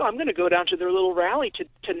San Diego. I'm going to go down to their little rally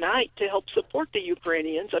tonight to help support the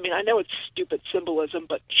Ukrainians. I mean, I know it's stupid symbolism,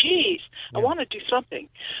 but geez, I want to do something.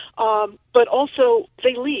 But also,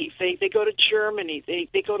 they leave. They go to Germany.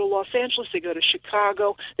 They go to Los Angeles. They go to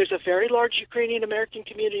Chicago. There's a very large Ukrainian American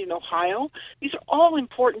community in Ohio. These are all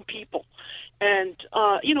important people. And,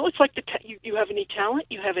 it's like you have any talent,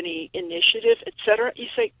 you have any initiative, et cetera. You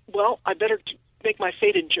say, well, I better make my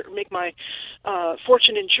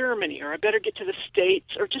fortune in Germany, or I better get to the States,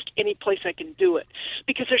 or just any place I can do it,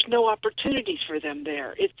 because there's no opportunities for them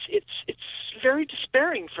there. It's very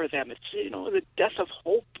despairing for them. It's, the death of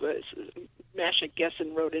hope, as Masha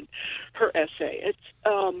Gessen wrote in her essay. It's,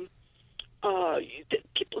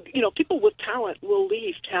 people with talent will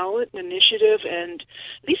leave. Talent and initiative, and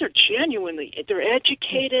they're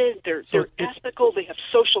educated, they're ethical, they have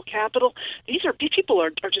social capital. These people are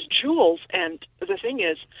just jewels, and the thing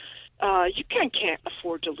is, you can't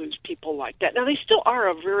afford to lose people like that. Now, they still are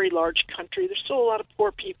a very large country. There's still a lot of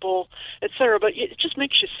poor people, et cetera, but it just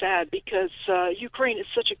makes you sad because Ukraine is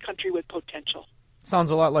such a country with potential. Sounds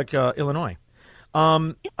a lot like Illinois.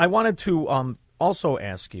 I wanted to also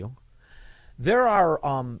ask you, there's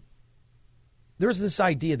this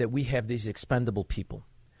idea that we have these expendable people.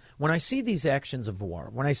 When I see these actions of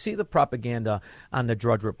war, when I see the propaganda on the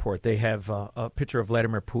Drudge Report, they have a picture of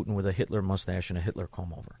Vladimir Putin with a Hitler mustache and a Hitler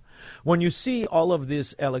comb-over. When you see all of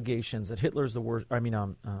these allegations that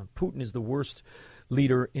Putin is the worst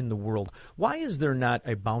leader in the world, why is there not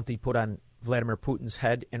a bounty put on Vladimir Putin's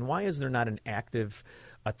head, and why is there not an active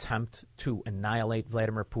attempt to annihilate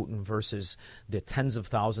Vladimir Putin versus the tens of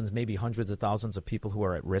thousands, maybe hundreds of thousands of people who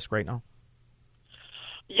are at risk right now?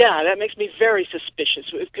 Yeah, that makes me very suspicious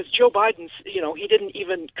because Joe Biden's, he didn't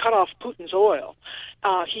even cut off Putin's oil.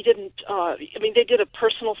 He didn't, they did a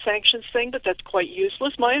personal sanctions thing, but that's quite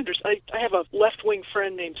useless. I have a left-wing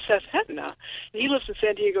friend named Seth Hetna, and he lives in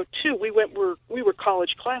San Diego too. We were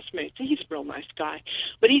college classmates. He's a real nice guy.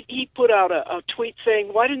 But he put out a tweet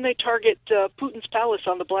saying, why didn't they target Putin's palace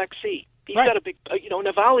on the Black Sea? He's got a big,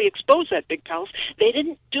 Navalny exposed that big palace. They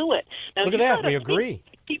didn't do it. Now, look at that. We agree.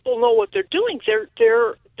 People know what they're doing.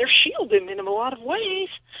 They're shielding in a lot of ways.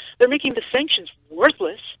 They're making the sanctions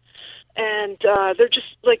worthless, and they're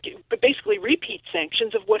just basically repeat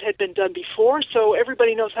sanctions of what had been done before. So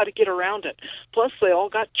everybody knows how to get around it. Plus, they all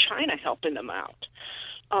got China helping them out.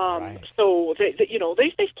 So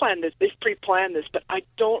they've planned this, they've pre-planned this, but I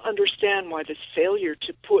don't understand why this failure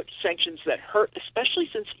to put sanctions that hurt, especially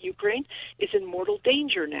since Ukraine is in mortal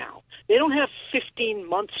danger now. They don't have 15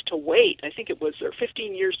 months to wait. I think it was, or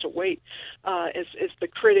 15 years to wait. As the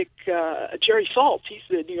critic Jerry Saltz, he's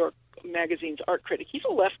the New York Magazine's art critic. He's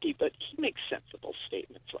a lefty, but he makes sensible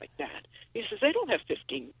statements like that. He says they don't have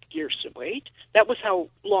 15 years to wait. That was how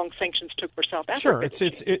long sanctions took for South Africa. Sure,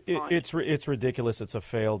 it's ridiculous. It's a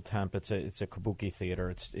failed attempt. It's a kabuki theater.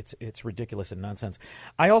 It's ridiculous and nonsense.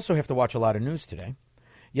 I also have to watch a lot of news today,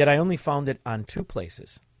 yet I only found it on two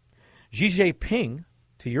places. Xi Jinping,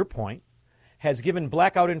 to your point, has given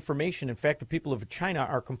blackout information. In fact, the people of China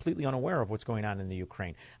are completely unaware of what's going on in the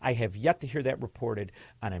Ukraine. I have yet to hear that reported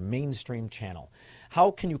on a mainstream channel.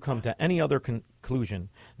 How can you come to any other conclusion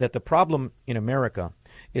that the problem in America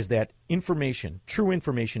is that information, true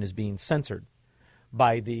information, is being censored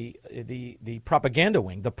by the propaganda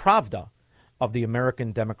wing, the Pravda of the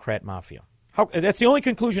American Democrat mafia? That's the only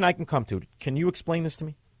conclusion I can come to. Can you explain this to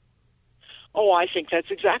me? Oh, I think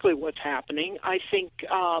that's exactly what's happening. I think,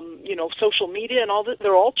 social media and all that,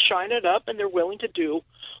 they're all shining it up, and they're willing to do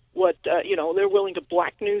what, they're willing to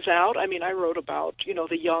black news out. I mean, I wrote about,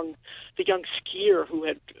 the young skier who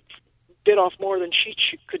had bit off more than she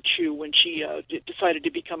could chew when she decided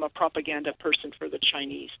to become a propaganda person for the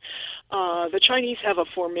Chinese. The Chinese have a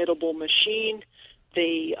formidable machine.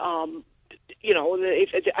 They, I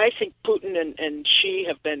think Putin and Xi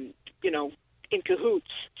have been, in cahoots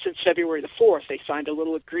since February the 4th. They signed a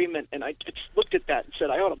little agreement, and I just looked at that and said,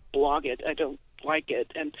 I ought to blog it. I don't like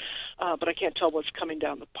it, and but I can't tell what's coming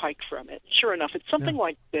down the pike from it. Sure enough, it's something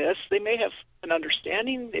like this. They may have an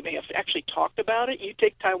understanding. They may have actually talked about it. You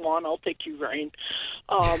take Taiwan, I'll take Ukraine.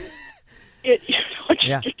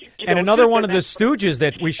 And another one of the stooges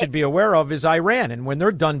that we should be aware of is Iran. And when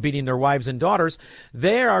they're done beating their wives and daughters,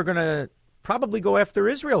 they are going to probably go after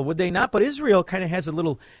Israel, would they not? But Israel kind of has a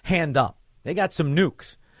little hand up. They got some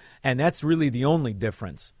nukes, and that's really the only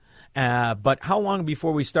difference. But how long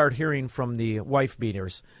before we start hearing from the wife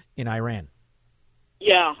beaters in Iran?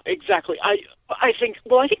 Yeah, exactly. I think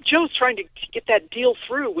Joe's trying to get that deal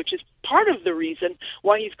through, which is part of the reason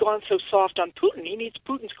why he's gone so soft on Putin. He needs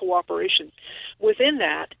Putin's cooperation within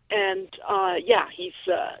that, and he's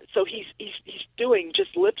doing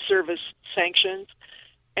just lip service sanctions,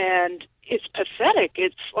 and it's pathetic.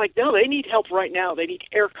 It's like, no, they need help right now. They need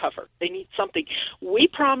air cover. They need something. We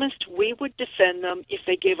promised we would defend them if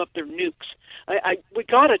they gave up their nukes. We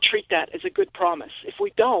got to treat that as a good promise. If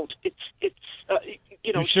we don't, it's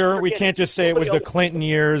You sure? We can't just say it was the Clinton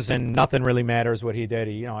years and nothing really matters what he did.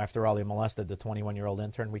 After all, he molested the 21-year-old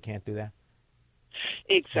intern. We can't do that.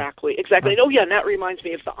 Exactly. And that reminds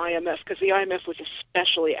me of the IMF, because the IMF was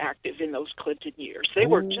especially active in those Clinton years. They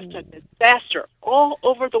were just a disaster all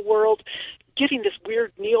over the world, giving this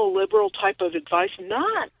weird neoliberal type of advice,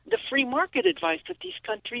 not the free market advice that these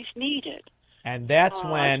countries needed. And that's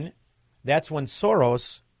when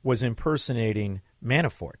Soros was impersonating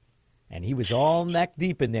Manafort, and he was all neck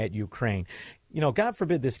deep in that Ukraine. God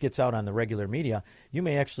forbid this gets out on the regular media. You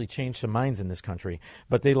may actually change some minds in this country,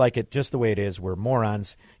 but they like it just the way it is, where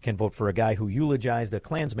morons can vote for a guy who eulogized a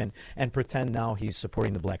Klansman and pretend now he's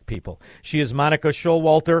supporting the black people. She is Monica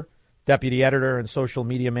Showalter, deputy editor and social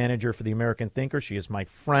media manager for the American Thinker. She is my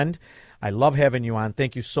friend. I love having you on.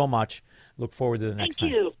 Thank you so much. Look forward to the next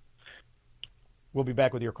time. Thank you. We'll be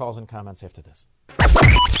back with your calls and comments after this.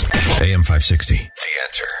 AM 560, The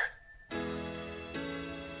Answer.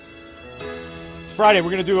 It's Friday.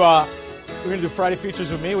 We're gonna do Friday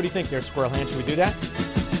Features with me. What do you think there, Squirrel Hand? Should we do that?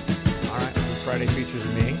 All right, we'll do Friday Features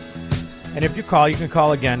with me. And if you call, you can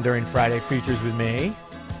call again during Friday Features with me.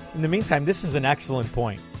 In the meantime, this is an excellent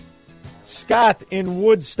point. Scott in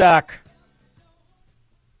Woodstock.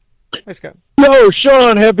 Hi, Scott. Yo,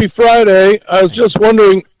 Sean, happy Friday. I was just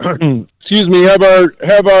wondering, excuse me, have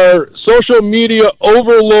our social media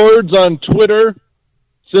overlords on Twitter,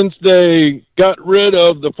 since they got rid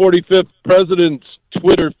of the 45th president's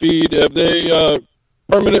Twitter feed, have they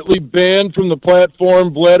permanently banned from the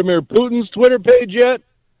platform Vladimir Putin's Twitter page yet?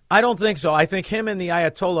 I don't think so. I think him and the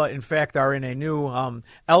Ayatollah, in fact, are in a new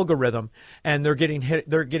algorithm, and they're getting hit.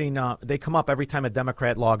 They come up every time a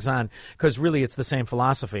Democrat logs on, because really it's the same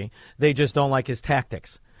philosophy. They just don't like his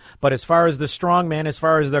tactics. But as far as the strong man, as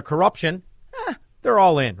far as the corruption, they're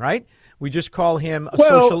all in, right? We just call him a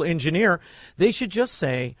social engineer. They should just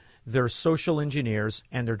say they're social engineers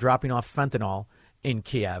and they're dropping off fentanyl in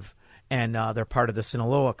Kiev, and they're part of the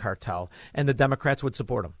Sinaloa cartel, and the Democrats would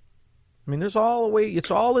support them. I mean, it's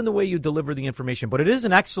all in the way you deliver the information. But it is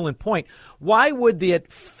an excellent point. Why would the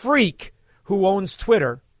freak who owns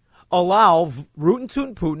Twitter allow Rootin'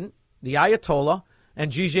 Tootin' Putin, the Ayatollah,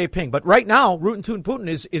 and Xi Jinping? But right now, Rootin' Tootin'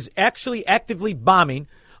 Putin is actually actively bombing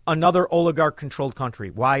another oligarch-controlled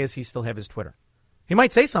country. Why does he still have his Twitter? He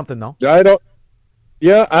might say something, though. I don't.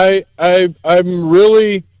 Yeah, I'm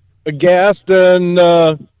really aghast and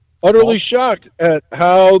utterly shocked at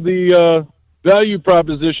how the value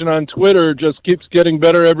proposition on Twitter just keeps getting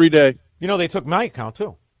better every day. They took my account,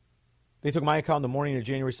 too. They took my account the morning of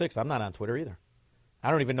January 6th. I'm not on Twitter either.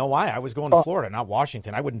 I don't even know why. I was going to Florida, not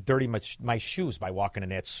Washington. I wouldn't dirty my shoes by walking in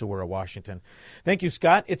that sewer of Washington. Thank you,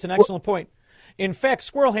 Scott. It's an excellent point. In fact,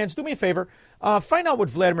 Squirrel Hands, do me a favor. Find out what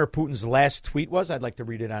Vladimir Putin's last tweet was. I'd like to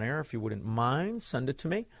read it on air if you wouldn't mind. Send it to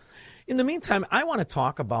me. In the meantime, I want to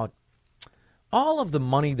talk about all of the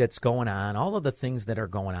money that's going on, all of the things that are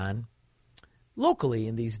going on locally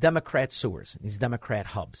in these Democrat sewers, these Democrat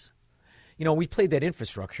hubs. We played that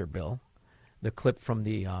infrastructure bill, the clip from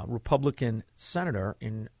the Republican senator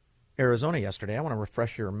in Arizona yesterday. I want to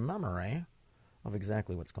refresh your memory of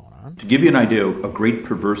exactly what's going on. To give you an idea, a great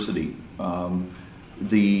perversity,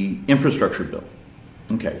 the infrastructure bill.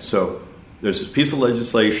 Okay, so there's this piece of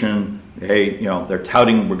legislation. Hey, they're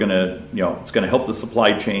touting we're going to, it's going to help the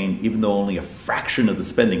supply chain, even though only a fraction of the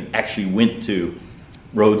spending actually went to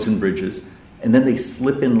roads and bridges. And then they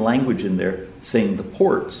slip in language in there saying the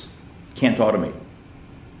ports can't automate.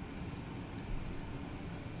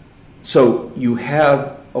 So you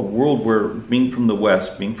have a world where, being from the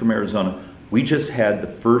West, being from Arizona, we just had the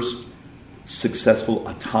first successful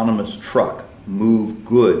autonomous truck move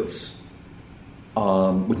goods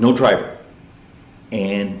with no driver.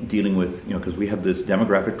 and dealing with, because we have this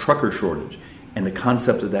demographic trucker shortage and the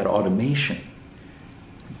concept of that automation.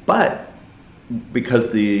 But because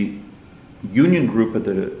the union group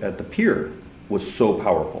at the pier was so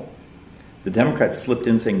powerful, the Democrats slipped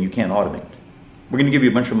in saying you can't automate. We're going to give you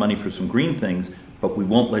a bunch of money for some green things, but we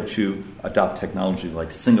won't let you adopt technology like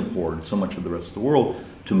Singapore and so much of the rest of the world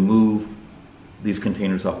to move these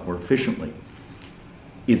containers off more efficiently.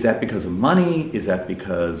 Is that because of money? Is that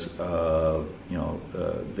because of,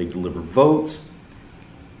 they deliver votes?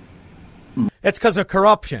 It's because of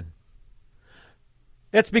corruption.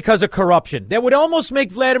 It's because of corruption. That would almost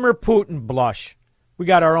make Vladimir Putin blush. We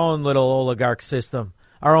got our own little oligarch system,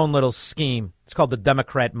 our own little scheme. It's called the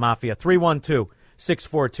Democrat Mafia.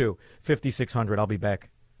 312-642-5600. I'll be back.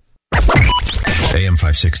 AM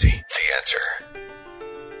 560. The Answer.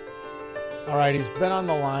 All right, he's been on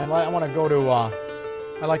the line. I want to go to,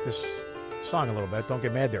 I like this song a little bit. Don't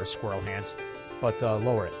get mad there, squirrel hands. But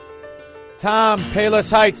lower it. Tom, Palos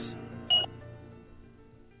Heights.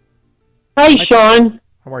 Hi, Sean.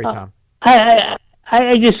 How are you, Tom? I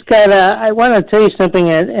just got. I want to tell you something.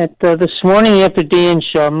 At this morning after Dan's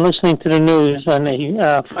show, I'm listening to the news on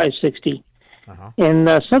the 560,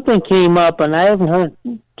 and something came up, and I haven't heard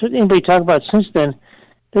anybody talk about it since then.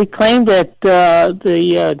 They claimed that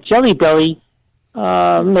the Jelly Belly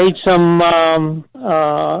made some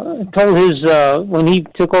told his when he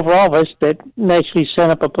took over office that actually set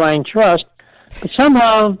up a blind trust. But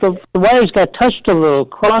somehow the wires got touched a little,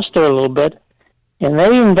 crossed there a little bit, and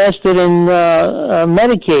they invested in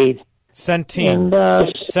Medicaid. Centene. And,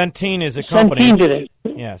 Centene is a company. Centene did it.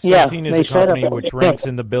 Yeah, Centene is a company up, which ranks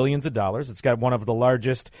in the billions of dollars. It's got one of the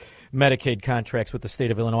largest Medicaid contracts with the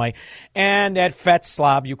state of Illinois. And that fat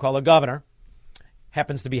slob you call a governor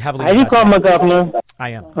happens to be heavily I didn't call him a governor.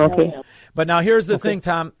 I am. Okay. But now here's the thing,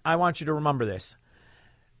 Tom. I want you to remember this.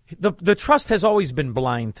 The trust has always been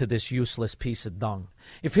blind to this useless piece of dung.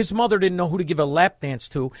 If his mother didn't know who to give a lap dance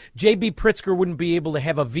to, J.B. Pritzker wouldn't be able to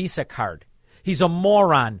have a Visa card. He's a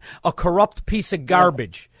moron, a corrupt piece of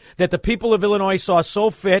garbage that the people of Illinois saw so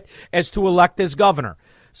fit as to elect as governor.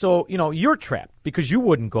 So, you're trapped because you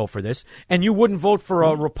wouldn't go for this, and you wouldn't vote for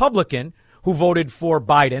a Republican who voted for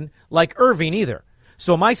Biden like Irving either.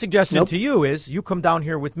 So my suggestion to you is you come down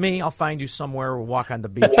here with me. I'll find you somewhere. We'll walk on the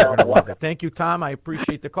beach. You're going to love it. Thank you, Tom. I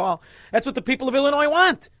appreciate the call. That's what the people of Illinois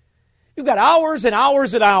want. You've got hours and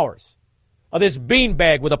hours and hours of this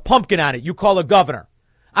beanbag with a pumpkin on it you call a governor.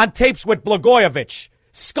 On tapes with Blagojevich.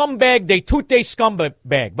 Scumbag de tutte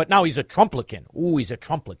scumbag. But now he's a Trumplican. Ooh, he's a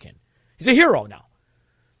Trumplican. He's a hero now.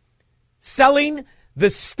 Selling the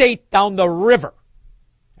state down the river.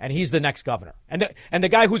 And he's the next governor. And the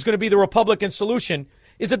guy who's going to be the Republican solution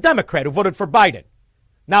is a Democrat who voted for Biden.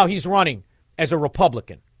 Now he's running as a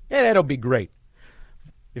Republican. Yeah, that'll be great.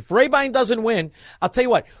 If Rabine doesn't win, I'll tell you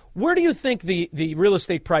what, where do you think the real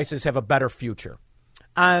estate prices have a better future?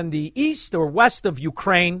 On the east or west of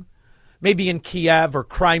Ukraine, maybe in Kiev or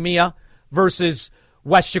Crimea versus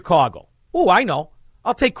West Chicago? Oh, I know.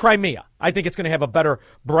 I'll take Crimea. I think it's going to have a better,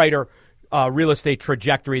 brighter real estate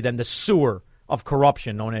trajectory than the sewer of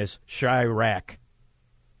corruption known as Chirac.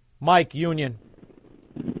 Mike, Union.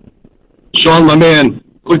 Sean, my man,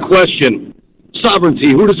 quick question.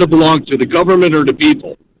 Sovereignty, who does it belong to, the government or the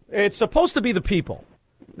people? It's supposed to be the people.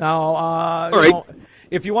 Now, right.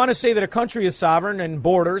 If you want to say that a country is sovereign and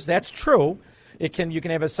borders, that's true. You can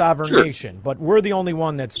have a sovereign nation, but we're the only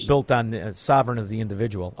one that's built on the sovereign of the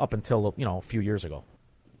individual up until a few years ago.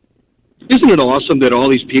 Isn't it awesome that all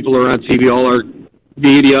these people are on TV, all our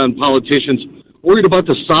media and politicians, worried about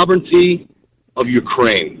the sovereignty of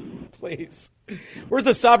Ukraine? Please. Where's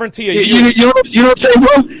the sovereignty of you know what I'm saying,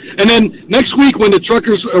 bro? And then next week when the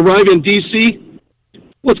truckers arrive in D.C.,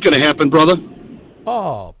 what's going to happen, brother?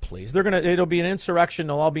 Oh, please. It'll be an insurrection.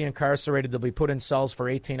 They'll all be incarcerated. They'll be put in cells for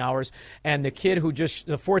 18 hours. And the kid the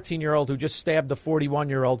 14-year-old who just stabbed the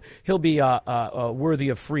 41-year-old, he'll be worthy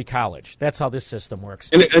of free college. That's how this system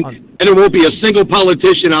works. And there won't be a single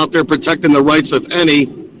politician out there protecting the rights of any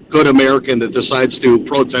good American that decides to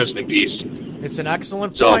protest in peace. It's an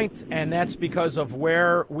excellent point, and that's because of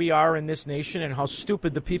where we are in this nation and how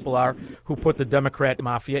stupid the people are who put the Democrat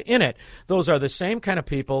mafia in it. Those are the same kind of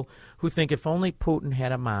people who think if only Putin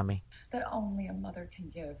had a mommy. That only a mother can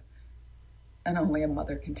give, and only a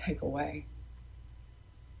mother can take away.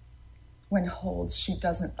 When holds, she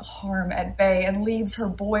doesn't harm at bay and leaves her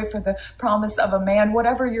boy for the promise of a man.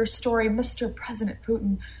 Whatever your story, Mr. President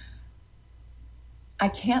Putin, I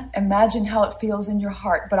can't imagine how it feels in your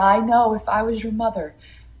heart, but I know if I was your mother,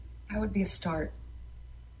 that would be a start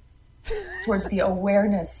towards the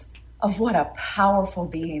awareness of what a powerful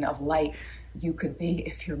being of light you could be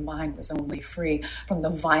if your mind was only free from the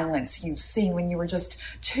violence you've seen when you were just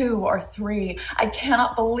 2 or 3. I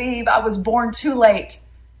cannot believe I was born too late,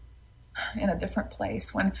 in a different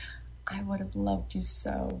place, when I would have loved you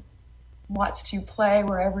so, watched you play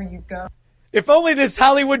wherever you go. If only this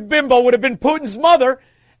Hollywood bimbo would have been Putin's mother,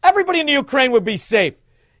 everybody in the Ukraine would be safe.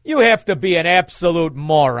 You have to be an absolute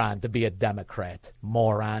moron to be a Democrat.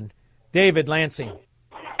 Moron. David Lansing.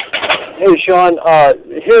 Hey, Sean,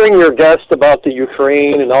 hearing your guest about the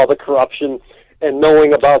Ukraine and all the corruption and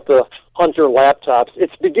knowing about the Hunter laptops,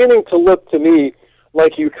 it's beginning to look to me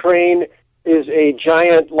like Ukraine is a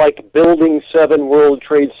giant, like, Building 7 World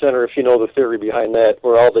Trade Center, if you know the theory behind that,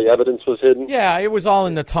 where all the evidence was hidden. Yeah, it was all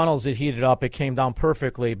in the tunnels that heated up. It came down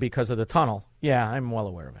perfectly because of the tunnel. Yeah, I'm well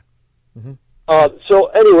aware of it. Mm-hmm. So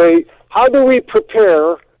anyway, how do we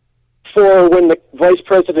prepare for when the Vice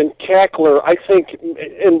President Kackler, I think,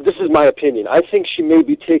 and this is my opinion, I think she may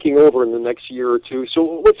be taking over in the next year or two. So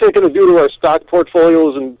what's that going to do to our stock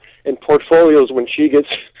portfolios and portfolios when she gets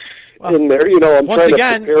in there? You know, I'm once trying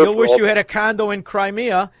again, to prepare you'll wish you had a condo in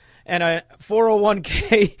Crimea and a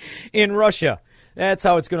 401k in Russia. That's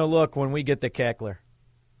how it's going to look when we get the Kackler.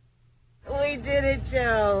 We did it,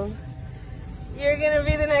 Joe. You're going to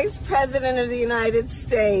be the next president of the United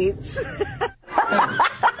States.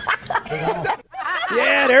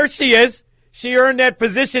 Yeah, there she is. She earned that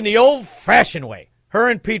position the old-fashioned way. Her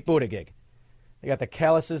and Pete Buttigieg. They got the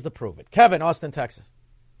calluses to prove it. Kevin, Austin, Texas.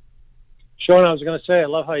 Sean, I was going to say, I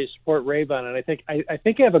love how you support Ray-Ban, and I think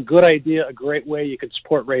you have a good idea, a great way you could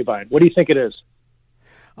support Ray-Ban. What do you think it is?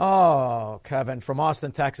 Oh, Kevin, from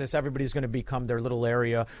Austin, Texas, everybody's going to become their little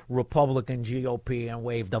area Republican GOP and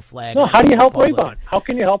wave the flag. No, how do you help Ray-Ban? How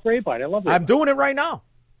can you help Ray-Ban? I love Ray-Ban. I'm doing it right now.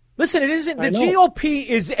 Listen, it isn't. The GOP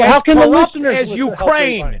is Well, how as can the corrupt listeners as help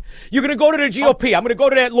Ukraine. Ray-Ban? You're going to go to the GOP. I'm going to go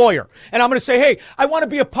to that lawyer, and I'm going to say, hey, I want to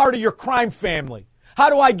be a part of your crime family. How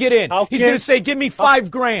do I get in? He's going to say, give me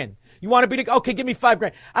 $5,000. You want to be okay, give me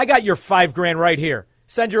 $5,000. I got your $5,000 right here.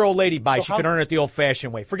 Send your old lady by. She can earn it the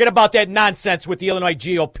old-fashioned way. Forget about that nonsense with the Illinois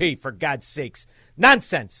GOP, for God's sakes.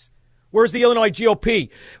 Nonsense. Where's the Illinois GOP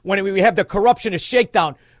when we have the corruptionist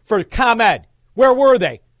shakedown for ComEd? Where were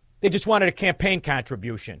they? They just wanted a campaign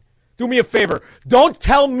contribution. Do me a favor. Don't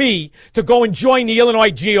tell me to go and join the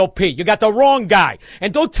Illinois GOP. You got the wrong guy.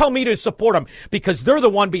 And don't tell me to support him because they're the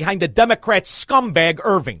one behind the Democrat scumbag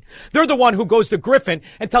Irving. They're the one who goes to Griffin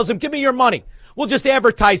and tells him, give me your money. We'll just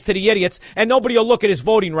advertise to the idiots and nobody will look at his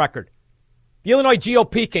voting record. The Illinois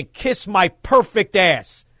GOP can kiss my perfect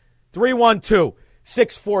ass.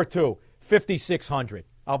 312-642-5600.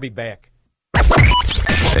 I'll be back.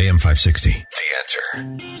 AM 560. The Answer.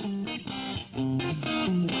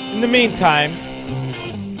 In the meantime,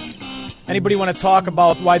 anybody want to talk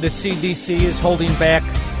about why the CDC is holding back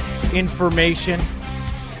information?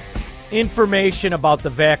 Information about the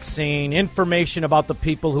vaccine, information about the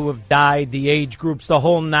people who have died, the age groups, the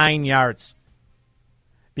whole 9 yards.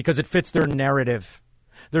 Because it fits their narrative.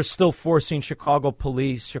 They're still forcing Chicago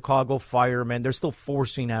police, Chicago firemen. They're still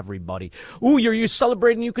forcing everybody. Ooh, you're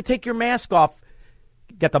celebrating. You could take your mask off.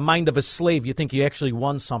 Got the mind of a slave. You think you actually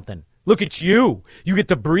won something. Look at you. You get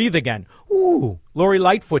to breathe again. Ooh, Lori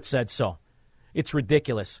Lightfoot said so. It's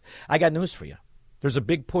ridiculous. I got news for you. There's a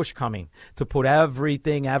big push coming to put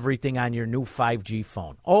everything on your new 5G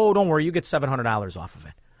phone. Oh, don't worry. You get $700 off of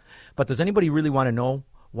it. But does anybody really want to know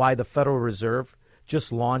why the Federal Reserve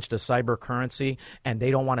just launched a cyber currency and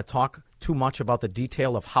they don't want to talk too much about the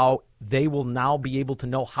detail of how they will now be able to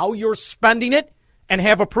know how you're spending it and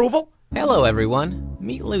have approval? Hello, everyone.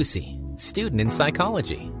 Meet Lucy, student in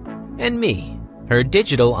psychology. And me, her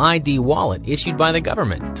digital ID wallet issued by the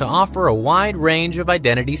government to offer a wide range of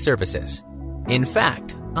identity services. In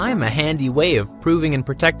fact, I'm a handy way of proving and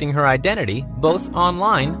protecting her identity both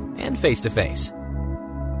online and face-to-face.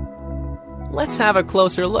 Let's have a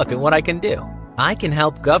closer look at what I can do. I can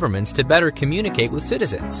help governments to better communicate with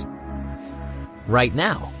citizens. Right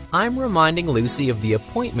now, I'm reminding Lucy of the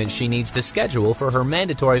appointment she needs to schedule for her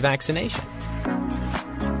mandatory vaccination.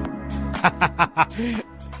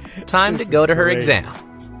 Time to go to her exam.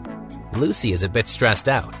 Lucy is a bit stressed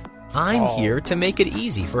out. I'm here to make it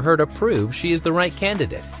easy for her to prove she is the right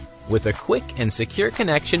candidate, with a quick and secure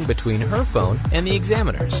connection between her phone and the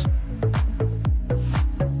examiner's.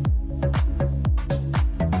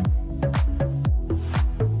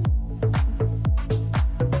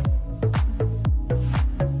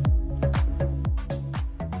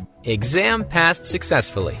 Exam passed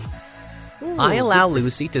successfully. I allow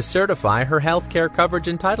Lucy to certify her healthcare coverage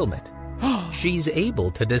entitlement. She's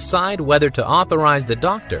able to decide whether to authorize the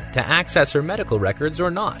doctor to access her medical records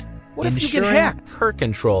or not, What if you get ensuring hacked? her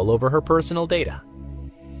control over her personal data.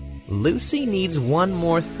 Lucy needs one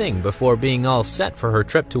more thing before being all set for her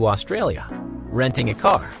trip to Australia: renting a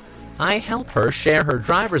car. I help her share her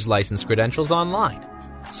driver's license credentials online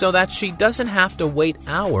so that she doesn't have to wait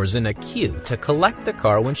hours in a queue to collect the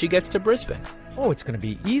car when she gets to Brisbane. Oh, it's going to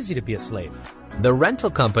be easy to be a slave. The rental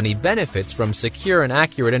company benefits from secure and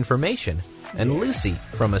accurate information, and Lucy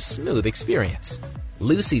from a smooth experience.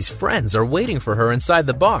 Lucy's friends are waiting for her inside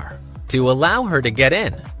the bar. To allow her to get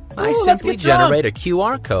in, I simply generate a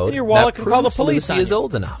QR code your wallet that can call the proves police Lucy on is you.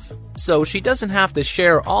 old enough, so she doesn't have to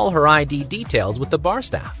share all her ID details with the bar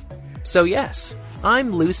staff. So yes,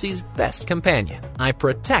 I'm Lucy's best companion. I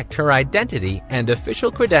protect her identity and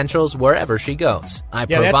official credentials wherever she goes. I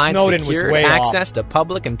Yeah, that provide Snowden was secured way access off. to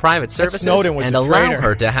public and private services Snowden was and a allow traitor.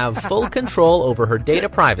 her to have full control over her data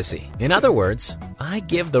privacy. In other words, I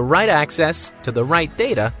give the right access to the right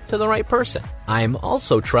data to the right person. I am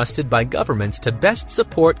also trusted by governments to best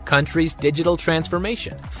support countries' digital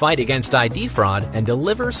transformation, fight against ID fraud, and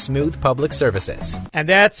deliver smooth public services. And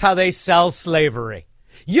that's how they sell slavery.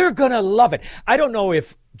 You're going to love it. I don't know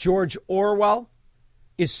if George Orwell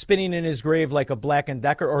is spinning in his grave like a Black &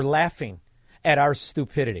 Decker or laughing at our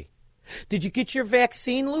stupidity. Did you get your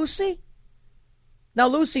vaccine, Lucy? Now,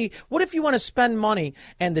 Lucy, what if you want to spend money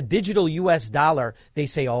and the digital U.S. dollar, they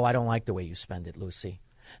say, oh, I don't like the way you spend it, Lucy.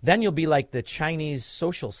 Then you'll be like the Chinese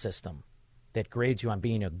social system that grades you on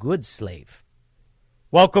being a good slave.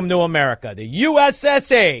 Welcome to America, the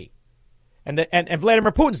USSA. And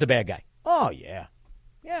Vladimir Putin's the bad guy. Oh, yeah.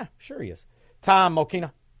 Yeah, sure he is. Tom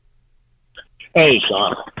Mokina. Hey,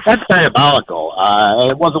 Sean. That's diabolical.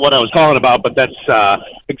 It wasn't what I was calling about, but that's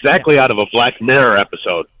exactly out of a Black Mirror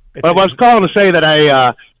episode. But I was calling to say that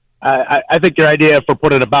I think your idea for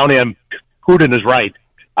putting a bounty on Putin is right.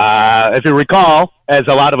 If you recall, as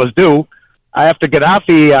a lot of us do, after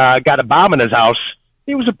Gaddafi got a bomb in his house,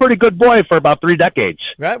 he was a pretty good boy for about 3 decades.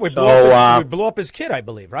 Right, we blew up his kid, I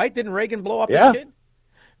believe, right? Didn't Reagan blow up his kid?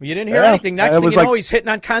 You didn't hear anything. Next thing you know, he's hitting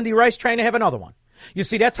on Condi Rice trying to have another one. You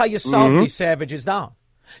see, that's how you solve these savages down.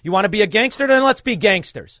 You want to be a gangster? Then let's be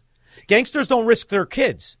gangsters. Gangsters don't risk their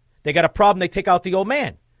kids. They got a problem, they take out the old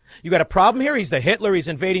man. You got a problem here, he's the Hitler, he's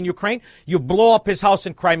invading Ukraine. You blow up his house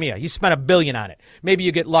in Crimea. He spent $1 billion on it. Maybe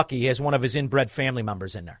you get lucky, he has one of his inbred family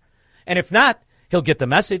members in there. And if not, he'll get the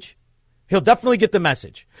message. He'll definitely get the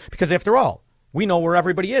message. Because after all, we know where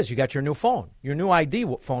everybody is. You got your new phone, your new ID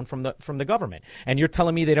phone from the government. And you're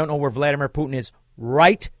telling me they don't know where Vladimir Putin is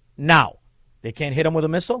right now. They can't hit him with a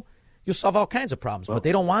missile? You'll solve all kinds of problems, but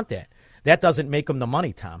they don't want that. That doesn't make them the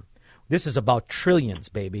money, Tom. This is about trillions,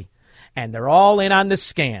 baby. And they're all in on the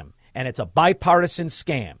scam. And it's a bipartisan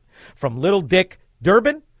scam. From Little Dick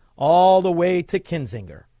Durbin all the way to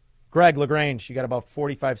Kinzinger. Greg LaGrange, you got about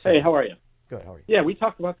 45 seconds. Hey, how are you? Good, how are you? Yeah, we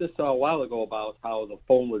talked about this a while ago about how the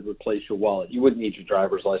phone would replace your wallet. You wouldn't need your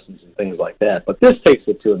driver's license and things like that. But this takes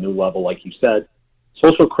it to a new level, like you said.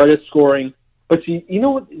 Social credit scoring. But you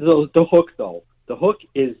know what? The hook, though. The hook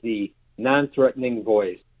is the non-threatening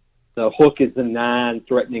voice. The hook is the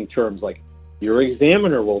non-threatening terms. Like, your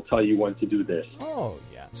examiner will tell you when to do this. Oh,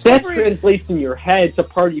 yeah. That translates in your head to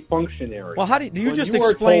party functionary. Well, how do you just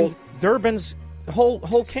explained Durbin's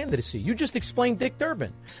whole candidacy? You just explained Dick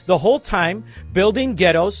Durbin. The whole time, building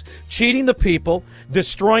ghettos, cheating the people,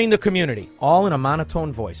 destroying the community. All in a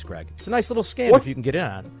monotone voice, Greg. It's a nice little scam if you can get in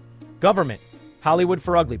on it. Government. Hollywood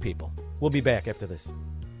for ugly people. We'll be back after this.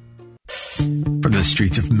 From the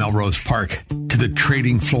streets of Melrose Park to the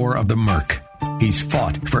trading floor of the Merc, he's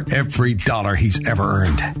fought for every dollar he's ever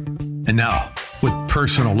earned. And now, with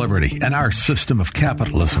personal liberty and our system of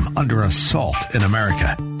capitalism under assault in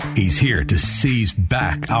America, he's here to seize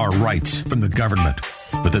back our rights from the government.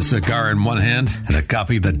 With a cigar in one hand and a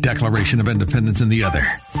copy of the Declaration of Independence in the other,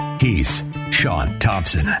 he's Sean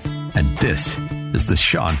Thompson. And this is The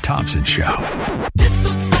Sean Thompson Show. This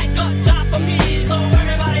looks like a job for me, so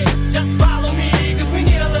everybody just follow me, cause we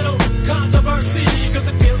need a little controversy, cause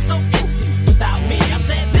it feels so empty without me. I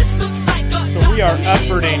said this looks like a So we are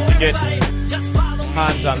efforting to get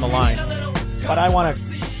Hans on the line. But I want to,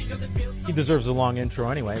 he deserves a long intro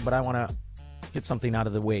anyway, but I want to get something out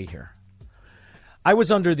of the way here. I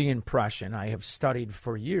was under the impression, I have studied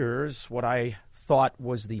for years what I thought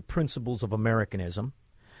was the principles of Americanism.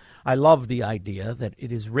 I love the idea that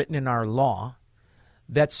it is written in our law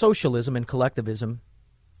that socialism and collectivism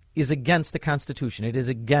is against the Constitution. It is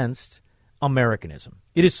against Americanism.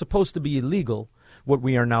 It is supposed to be illegal, what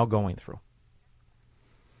we are now going through.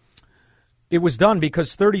 It was done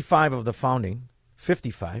because 35 of the founding,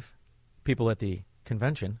 55 people at the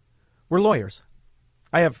convention, were lawyers.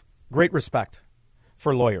 I have great respect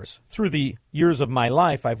for lawyers. Through the years of my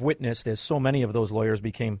life, I've witnessed as so many of those lawyers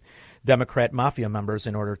became Democrat mafia members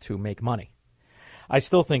in order to make money. I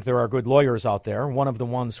still think there are good lawyers out there. One of the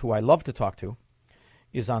ones who I love to talk to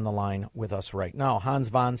is on the line with us right now, Hans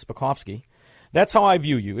von Spakovsky. That's how I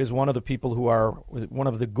view you, as one of the people who are one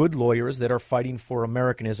of the good lawyers that are fighting for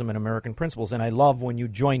Americanism and American principles. And I love when you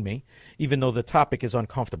join me, even though the topic is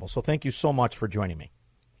uncomfortable. So thank you so much for joining me.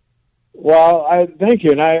 Well, thank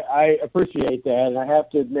you, and I appreciate that. And I have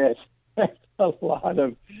to admit, there's a lot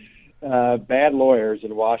of bad lawyers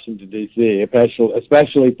in Washington, D.C.,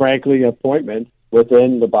 especially, frankly, appointments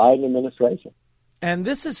within the Biden administration. And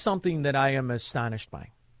this is something that I am astonished by.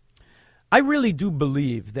 I really do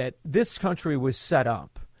believe that this country was set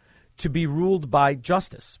up to be ruled by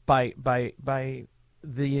justice, by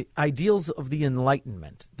the ideals of the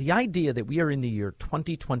Enlightenment, the idea that we are in the year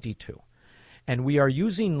 2022, and we are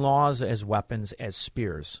using laws as weapons, as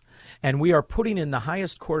spears, and we are putting in the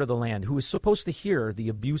highest court of the land, who is supposed to hear the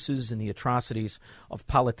abuses and the atrocities of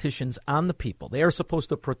politicians on the people. They are supposed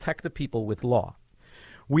to protect the people with law.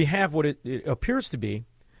 We have what it appears to be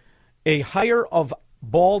a hire of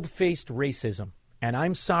bald-faced racism, and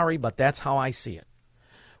I'm sorry, but that's how I see it.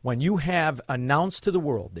 When you have announced to the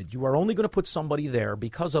world that you are only going to put somebody there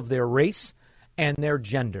because of their race and their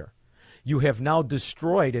gender, you have now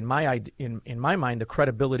destroyed, in my mind, the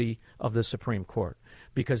credibility of the Supreme Court,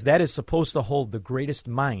 because that is supposed to hold the greatest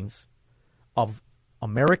minds of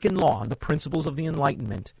American law and the principles of the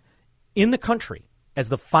Enlightenment in the country as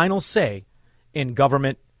the final say in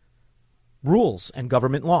government rules and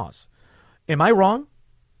government laws. Am I wrong?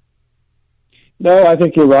 No, I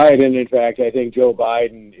think you're right. And in fact, I think Joe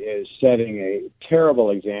Biden is setting a terrible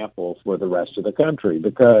example for the rest of the country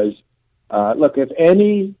because, look, if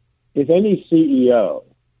any CEO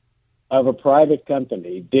of a private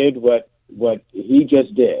company did what he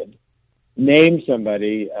just did, named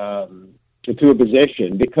somebody to a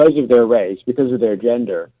position because of their race, because of their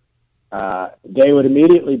gender, they would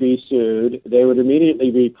immediately be sued. They would immediately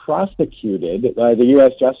be prosecuted by the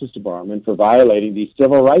U.S. Justice Department for violating the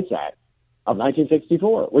Civil Rights Act of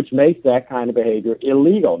 1964, which makes that kind of behavior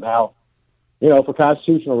illegal. Now, for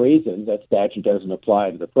constitutional reasons, that statute doesn't apply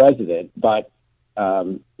to the president, but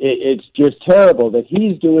it's just terrible that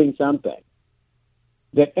he's doing something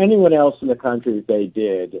that anyone else in the country, if they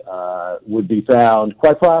did, would be found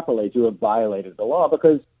quite properly to have violated the law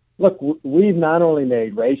because, look, we've not only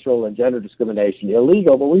made racial and gender discrimination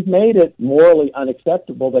illegal, but we've made it morally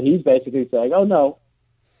unacceptable that he's basically saying, oh, no,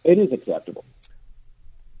 it is acceptable.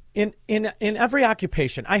 In every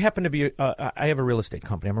occupation, I happen to be, I have a real estate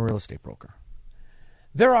company. I'm a real estate broker.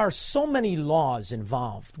 There are so many laws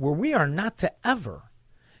involved where we are not to ever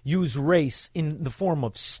use race in the form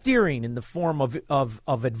of steering, in the form of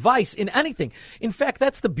advice, in anything. In fact,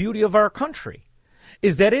 that's the beauty of our country,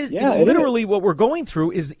 is that literally what we're going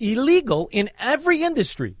through is illegal in every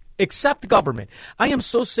industry except government. I am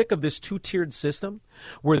so sick of this two-tiered system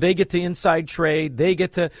where they get to inside trade, they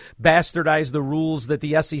get to bastardize the rules that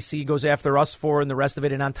the SEC goes after us for and the rest of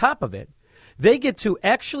it, and on top of it, they get to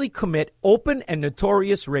actually commit open and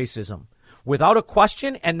notorious racism without a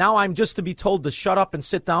question, and now I'm just to be told to shut up and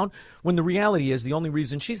sit down when the reality is the only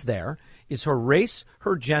reason she's there is her race,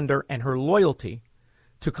 her gender, and her loyalty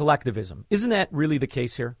to collectivism. Isn't that really the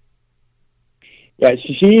case here? Yeah,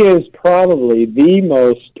 she is probably the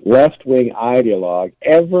most left-wing ideologue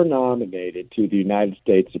ever nominated to the United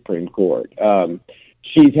States Supreme Court.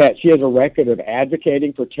 She has a record of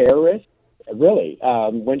advocating for terrorists. Really,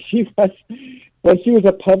 when she was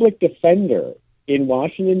a public defender in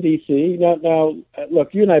Washington D.C. Now,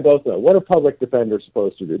 look, you and I both know what are public defenders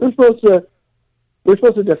supposed to do. We're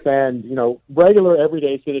supposed to defend, regular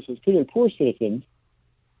everyday citizens, particularly poor citizens,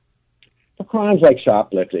 for crimes like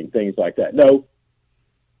shoplifting, things like that. No.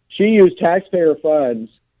 She used taxpayer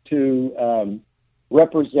funds to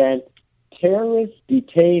represent terrorist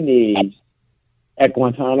detainees at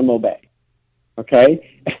Guantanamo Bay. Okay,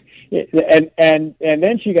 and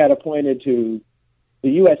then she got appointed to the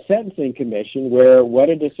U.S. Sentencing Commission, where what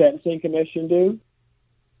did the Sentencing Commission do?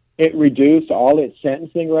 It reduced all its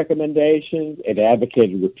sentencing recommendations. It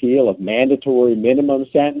advocated repeal of mandatory minimum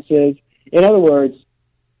sentences. In other words,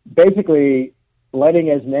 basically letting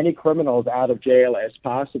as many criminals out of jail as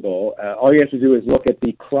possible. All you have to do is look at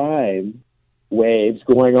the crime waves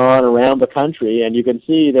going on around the country, and you can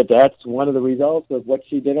see that that's one of the results of what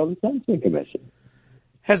she did on the Sentencing Commission.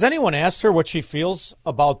 Has anyone asked her what she feels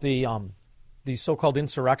about the so-called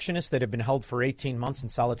insurrectionists that have been held for 18 months in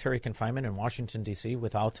solitary confinement in Washington, D.C.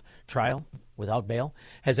 without trial, without bail?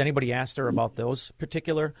 Has anybody asked her about those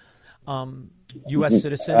particular U.S.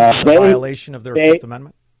 citizens in violation of their Fifth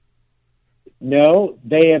Amendment? No,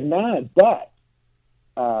 they have not. But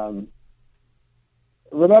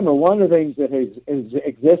remember, one of the things that has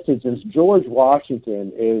existed since George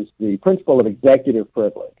Washington is the principle of executive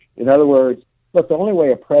privilege. In other words, look, the only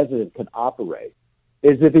way a president can operate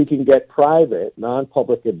is if he can get private,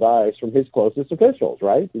 non-public advice from his closest officials,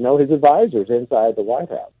 right? You know, his advisors inside the White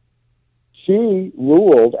House. She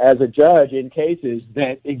ruled as a judge in cases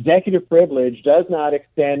that executive privilege does not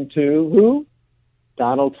extend to who?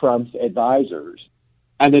 Donald Trump's advisors,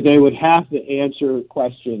 and that they would have to answer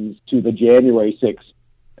questions to the January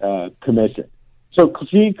 6th commission. So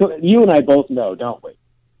you and I both know, don't we,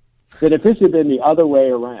 that if this had been the other way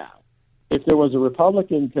around, if there was a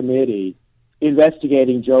Republican committee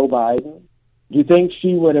investigating Joe Biden, do you think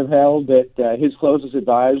she would have held that his closest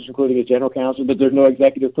advisors, including his general counsel, that there's no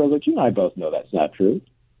executive privilege? You and I both know that's not true.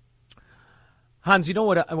 Hans, you know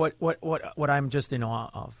what I'm just in awe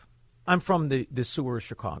of? I'm from the sewer of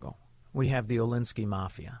Chicago. We have the Olinsky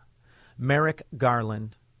Mafia. Merrick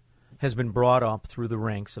Garland has been brought up through the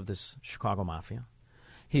ranks of this Chicago Mafia.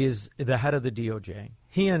 He is the head of the DOJ.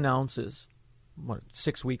 He announces,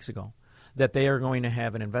 6 weeks ago, that they are going to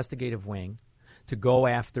have an investigative wing to go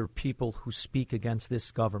after people who speak against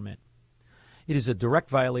this government. It is a direct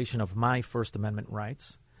violation of my First Amendment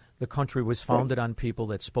rights. The country was founded on people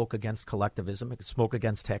that spoke against collectivism, spoke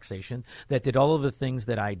against taxation, that did all of the things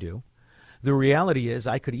that I do. The reality is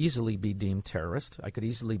I could easily be deemed terrorist. I could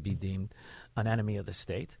easily be deemed an enemy of the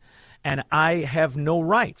state. And I have no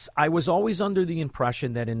rights. I was always under the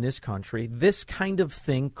impression that in this country, this kind of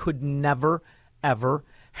thing could never, ever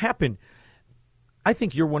happen. I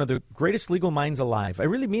think you're one of the greatest legal minds alive. I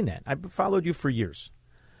really mean that. I've followed you for years.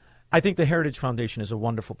 I think the Heritage Foundation is a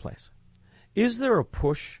wonderful place. Is there a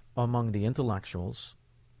push among the intellectuals,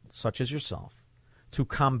 such as yourself, to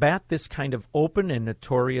combat this kind of open and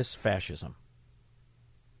notorious fascism?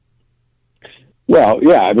 Well,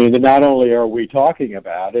 yeah. I mean, not only are we talking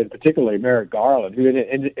about it, particularly Merrick Garland, who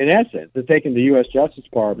in essence has taken the U.S. Justice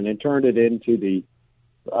Department and turned it into the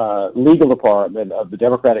legal department of the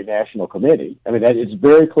Democratic National Committee. I mean, that is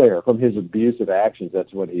very clear from his abusive actions.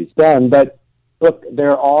 That's what he's done. But look,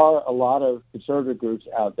 there are a lot of conservative groups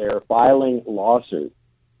out there filing lawsuits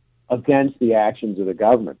against the actions of the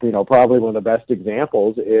government. You know, probably one of the best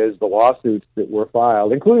examples is the lawsuits that were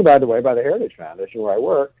filed, including, by the way, by the Heritage Foundation, where I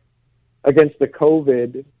work, against the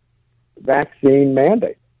COVID vaccine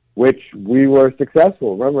mandate, which we were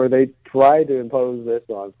successful. Remember, they tried to impose this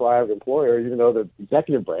on private employers, even though the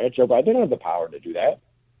executive branch, Joe Biden, didn't have the power to do that.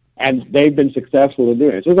 And they've been successful in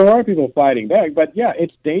doing it. So there are people fighting back, but yeah,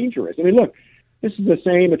 it's dangerous. I mean, look, this is the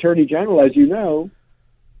same Attorney General, as you know,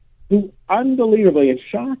 who unbelievably and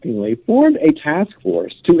shockingly formed a task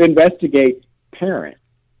force to investigate parents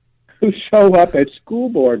who show up at school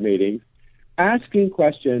board meetings asking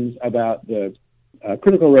questions about the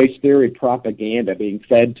critical race theory propaganda being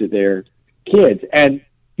fed to their kids. And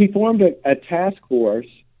he formed a task force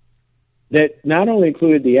that not only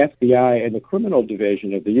included the FBI and the criminal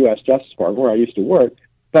division of the U.S. Justice Department, where I used to work,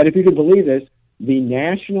 but if you can believe this, the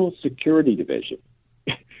National Security Division.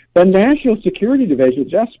 The National Security Division of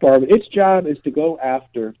the Justice Department, its job is to go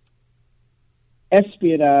after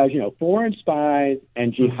espionage, foreign spies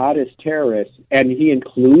and jihadist terrorists, and he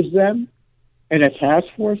includes them in a task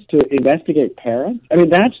force to investigate parents. I mean,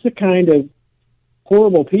 that's the kind of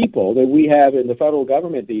horrible people that we have in the federal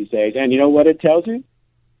government these days. And you know what it tells you?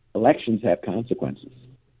 Elections have consequences.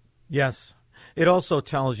 Yes. It also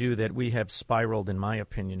tells you that we have spiraled, in my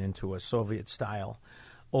opinion, into a Soviet-style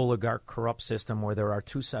oligarch corrupt system where there are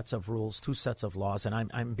two sets of rules, two sets of laws, and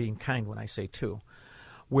I'm being kind when I say two,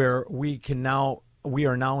 where we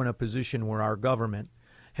are now in a position where our government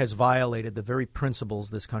has violated the very principles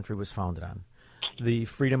this country was founded on. The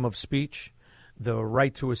freedom of speech, the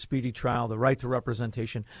right to a speedy trial, the right to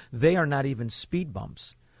representation, they are not even speed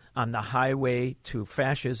bumps on the highway to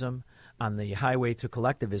fascism, on the highway to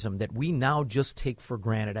collectivism that we now just take for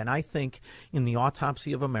granted. And I think in the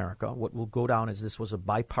autopsy of America, what will go down is this was a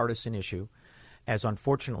bipartisan issue, as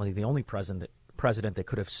unfortunately the only president that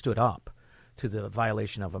could have stood up to the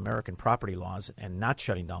violation of American property laws and not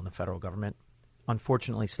shutting down the federal government,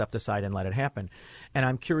 unfortunately stepped aside and let it happen. And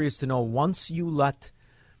I'm curious to know, once you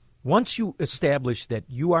establish that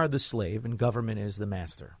you are the slave and government is the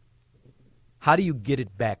master, how do you get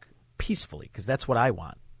it back peacefully? Because that's what I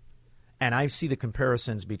want. And I see the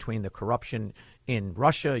comparisons between the corruption in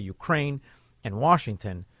Russia, Ukraine, and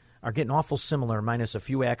Washington are getting awful similar, minus a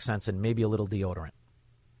few accents and maybe a little deodorant.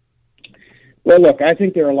 Well, look, I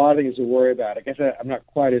think there are a lot of things to worry about. I guess I'm not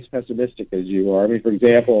quite as pessimistic as you are. I mean, for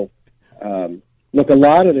example, look, a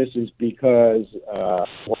lot of this is because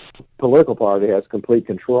one political party has complete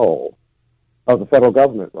control of the federal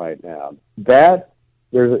government right now.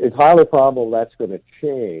 It's highly probable that's going to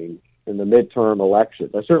change in the midterm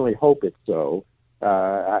elections. I certainly hope it's so.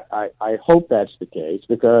 I hope that's the case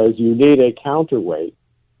because you need a counterweight,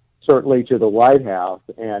 certainly to the White House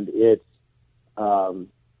and its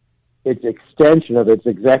extension of its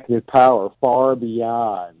executive power far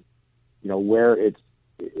beyond, where it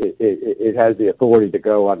has the authority to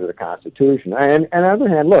go under the Constitution. And on the other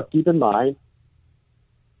hand, look, keep in mind,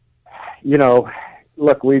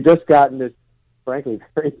 we've just gotten this, frankly,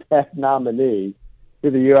 very bad nominee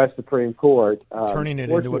to the U.S. Supreme Court. Turning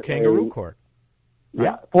it into a kangaroo court. Right?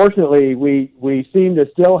 Yeah. Fortunately, we seem to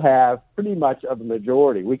still have pretty much of a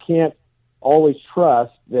majority. We can't always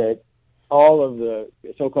trust that all of the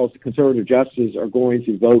so-called conservative justices are going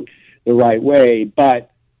to vote the right way, but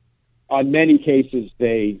on many cases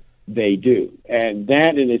they do. And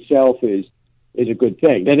that in itself is a good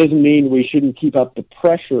thing. That doesn't mean we shouldn't keep up the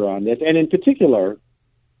pressure on this. And in particular,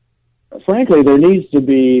 frankly, there needs to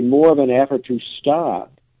be more of an effort to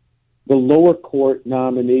stop the lower court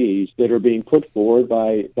nominees that are being put forward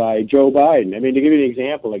by Joe Biden. I mean, to give you an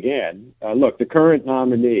example again, look, the current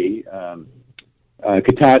nominee,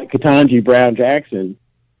 Ketanji Brown Jackson,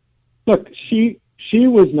 look, she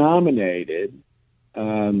was nominated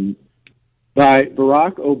by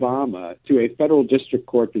Barack Obama to a federal district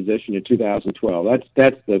court position in 2012.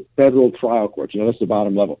 That's the federal trial court. That's the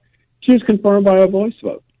bottom level. She was confirmed by a voice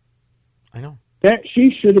vote. I know. That she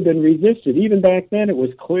should have been resisted. Even back then, it was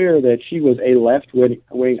clear that she was a left-wing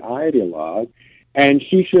ideologue, and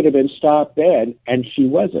she should have been stopped dead, and she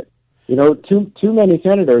wasn't. Too many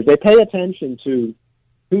senators, they pay attention to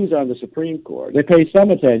who's on the Supreme Court. They pay some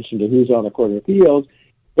attention to who's on the Court of Appeals,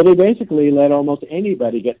 but they basically let almost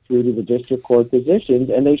anybody get through to the district court positions,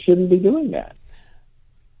 and they shouldn't be doing that.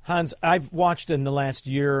 Hans, I've watched in the last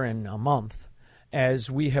year and a month as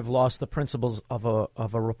we have lost the principles of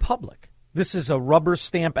a republic. This is a rubber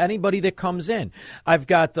stamp. Anybody that comes in. I've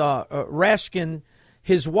got Raskin.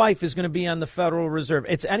 His wife is going to be on the Federal Reserve.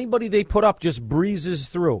 It's anybody they put up just breezes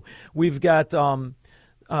through. We've got the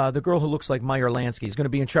girl who looks like Meyer Lansky is going to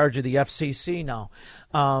be in charge of the FCC now.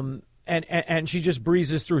 And she just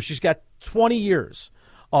breezes through. She's got 20 years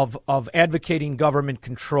of advocating government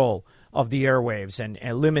control of the airwaves and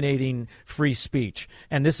eliminating free speech.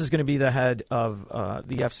 And this is going to be the head of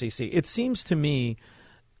the FCC. It seems to me,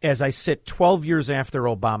 as I sit 12 years after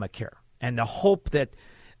Obamacare, and the hope that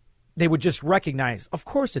they would just recognize, of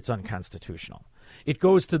course it's unconstitutional. It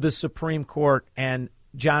goes to the Supreme Court, and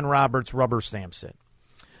John Roberts rubber stamps it.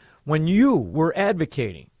 When you were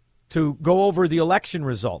advocating to go over the election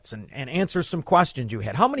results and answer some questions you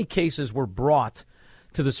had, how many cases were brought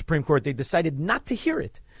to the Supreme Court? They decided not to hear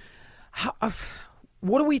it.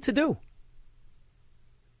 What are we to do?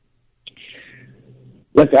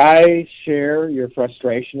 Look, I share your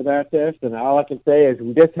frustration about this, and all I can say is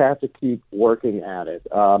we just have to keep working at it.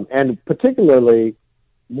 And particularly,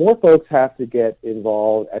 more folks have to get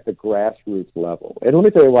involved at the grassroots level. And let me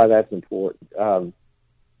tell you why that's important.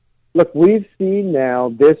 Look, we've seen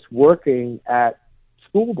now this working at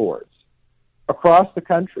school boards across the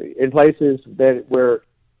country in places where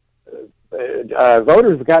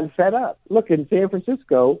voters have gotten fed up. Look, in San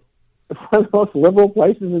Francisco, one of the most liberal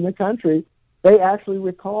places in the country, they actually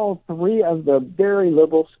recalled 3 of the very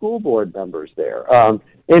liberal school board members there.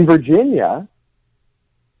 In Virginia,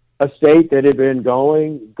 a state that had been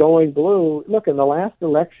going blue, look, in the last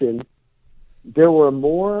election, there were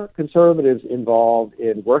more conservatives involved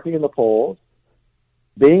in working in the polls,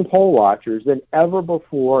 being poll watchers than ever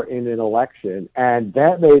before in an election, and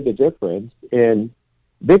that made the difference in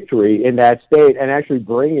victory in that state and actually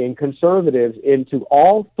bringing conservatives into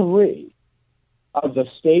all 3 of the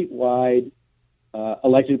statewide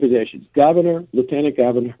elected positions: governor, lieutenant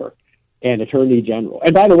governor, and attorney general.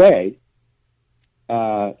 And by the way,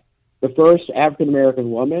 the first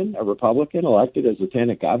African-American woman, a Republican, elected as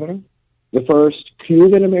lieutenant governor, the first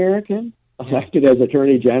Cuban-American elected as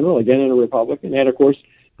attorney general, again a Republican, and of course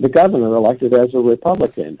the governor elected as a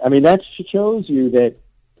Republican. I mean, that shows you that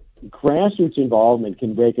grassroots involvement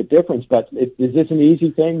can make a difference, but is this an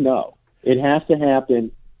easy thing? No. It has to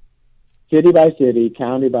happen city by city,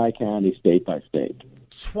 county by county, state by state.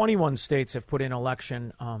 21 states have put in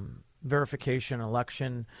election verification,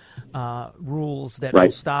 election rules that will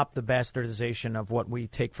stop the bastardization of what we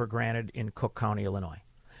take for granted in Cook County, Illinois.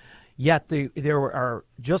 Yet there are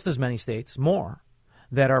just as many states, more,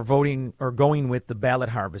 that are voting or going with the ballot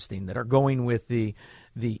harvesting, that are going with the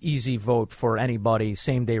easy vote for anybody,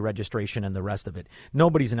 same-day registration, and the rest of it.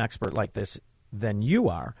 Nobody's an expert like this than you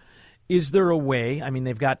are. Is there a way? I mean,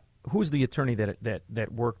 they've got who's the attorney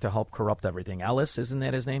that worked to help corrupt everything? Ellis, isn't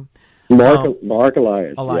that his name? Mark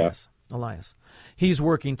Elias. Elias. He's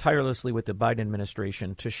working tirelessly with the Biden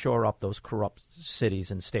administration to shore up those corrupt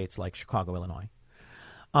cities and states like Chicago, Illinois.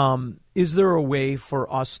 Is there a way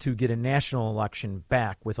for us to get a national election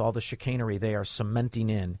back with all the chicanery they are cementing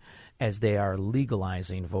in as they are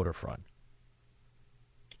legalizing voter fraud?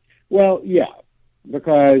 Well, yeah,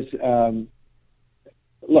 because,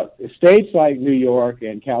 look, states like New York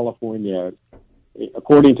and California,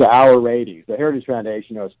 according to our ratings, the Heritage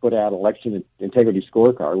Foundation has put out election integrity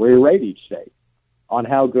scorecard where you rate each state on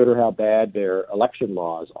how good or how bad their election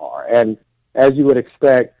laws are. And as you would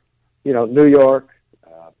expect, New York,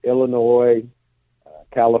 Illinois,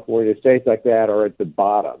 California, states like that are at the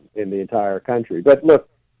bottom in the entire country. But look,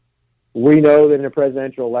 we know that in a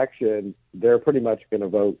presidential election, they're pretty much going to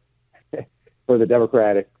vote for the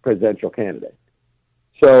Democratic presidential candidate.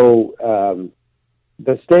 So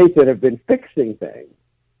the states that have been fixing things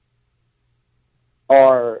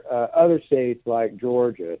are other states like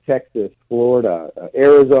Georgia, Texas, Florida,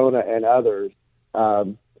 Arizona, and others.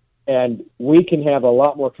 And we can have a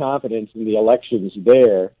lot more confidence in the elections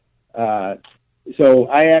there. So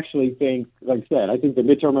I actually think, like I said, I think the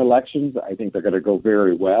midterm elections, I think they're going to go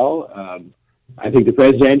very well. I think the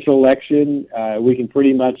presidential election, we can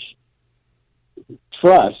pretty much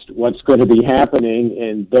trust what's going to be happening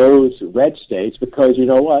in those red states because, you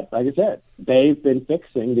know what, like I said, they've been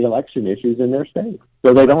fixing the election issues in their state.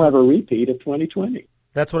 So they don't have a repeat of 2020.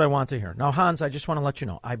 That's what I want to hear. Now, Hans, I just want to let you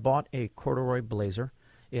know, I bought a corduroy blazer.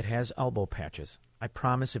 It has elbow patches. I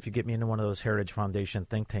promise if you get me into one of those Heritage Foundation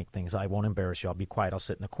think tank things, I won't embarrass you. I'll be quiet. I'll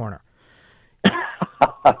sit in the corner.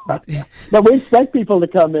 But we expect people to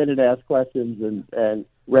come in and ask questions and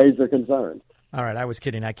raise their concerns. All right, I was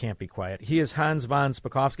kidding. I can't be quiet. He is Hans von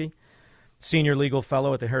Spakovsky, Senior Legal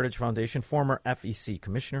Fellow at the Heritage Foundation, former FEC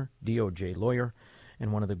Commissioner, DOJ lawyer,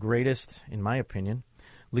 and one of the greatest, in my opinion,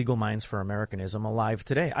 legal minds for Americanism alive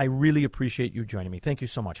today. I really appreciate you joining me. Thank you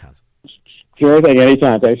so much, Hans. Sure thing.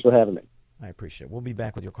 Anytime. Thanks for having me. I appreciate it. We'll be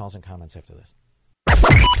back with your calls and comments after this.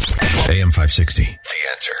 AM 560. The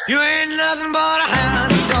Answer. You ain't nothing but a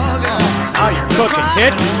hound dog. Oh, you're cooking,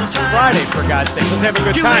 kid. It's Friday, for God's sake. Let's have a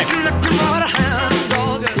good time.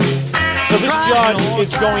 So this judge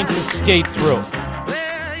is going to skate through.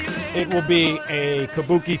 It will be a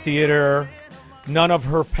kabuki theater. None of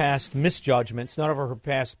her past misjudgments, none of her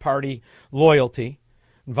past party loyalty,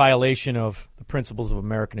 in violation of the principles of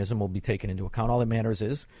Americanism will be taken into account. All that matters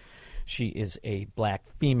is she is a black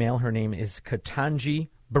female. Her name is Ketanji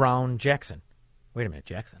Brown Jackson. Wait a minute,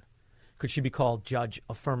 Jackson. Could she be called Judge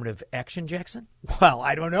Affirmative Action Jackson? Well,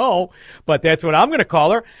 I don't know, but that's what I'm going to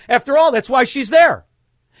call her. After all, that's why she's there.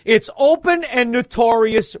 It's open and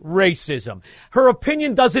notorious racism. Her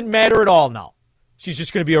opinion doesn't matter at all now. She's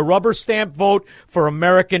just going to be a rubber stamp vote for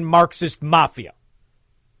American Marxist mafia.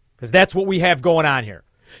 Because that's what we have going on here.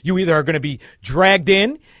 You either are going to be dragged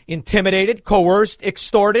in, intimidated, coerced,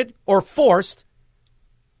 extorted, or forced,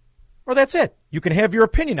 or that's it. You can have your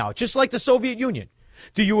opinion now, just like the Soviet Union.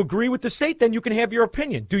 Do you agree with the state? Then you can have your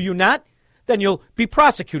opinion. Do you not? Then you'll be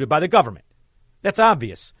prosecuted by the government. That's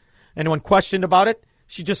obvious. And when questioned about it,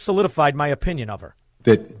 she just solidified my opinion of her.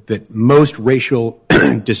 That most racial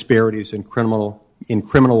disparities in criminal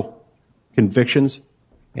convictions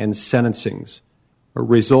and sentencings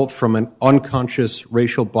result from an unconscious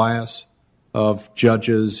racial bias of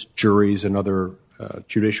judges, juries, and other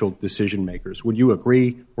judicial decision makers. Would you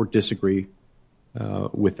agree or disagree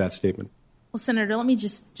with that statement? Well, Senator, let me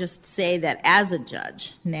just say that as a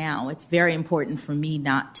judge now, it's very important for me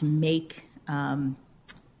not to make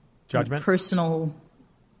judgment, personal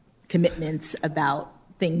commitments about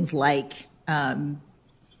things like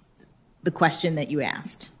the question that you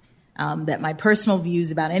asked, that my personal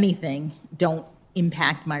views about anything don't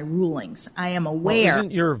impact my rulings. I am aware. Well,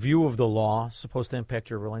 isn't your view of the law supposed to impact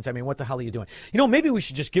your rulings? I mean, what the hell are you doing? You know, maybe we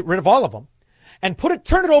should just get rid of all of them and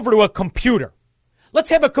turn it over to a computer. Let's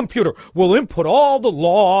have a computer. We'll input all the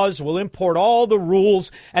laws, we'll import all the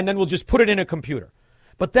rules, and then we'll just put it in a computer.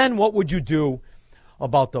 But then what would you do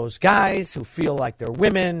about those guys who feel like they're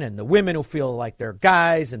women and the women who feel like they're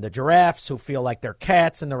guys and the giraffes who feel like they're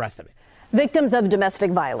cats and the rest of it? Victims of domestic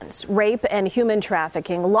violence, rape, and human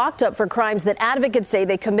trafficking locked up for crimes that advocates say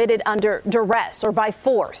they committed under duress or by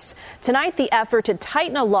force. Tonight, the effort to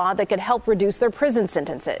tighten a law that could help reduce their prison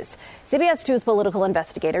sentences. CBS 2's political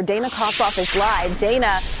investigator Dana Kosloff is live.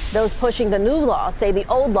 Dana, those pushing the new law say the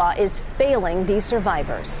old law is failing these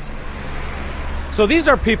survivors. So these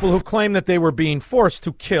are people who claim that they were being forced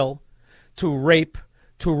to kill, to rape,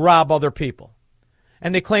 to rob other people.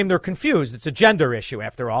 And they claim they're confused. It's a gender issue,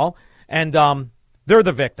 after all. And They're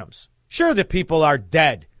the victims. Sure, the people are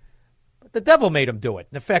dead, but the devil made them do it.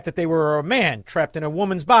 The fact that they were a man trapped in a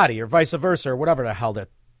woman's body or vice versa or whatever the hell they're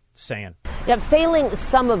saying. Yeah, failing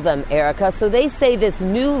some of them, Erica. So they say this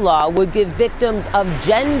new law would give victims of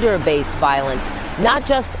gender-based violence, not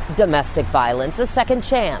just domestic violence, a second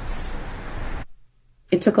chance.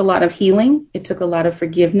 It took a lot of healing. It took a lot of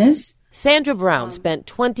forgiveness. Sandra Brown spent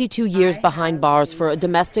 22 years behind bars for a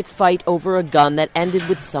domestic fight over a gun that ended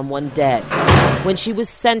with someone dead. When she was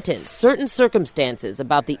sentenced, certain circumstances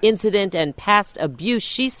about the incident and past abuse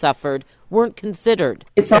she suffered weren't considered.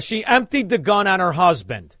 She emptied the gun on her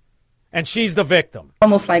husband, and she's the victim.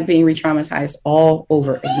 Almost like being re-traumatized all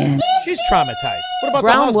over again. She's traumatized. What about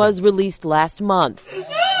Brown the husband? was released last month.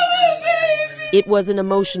 It was an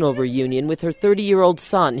emotional reunion with her 30-year-old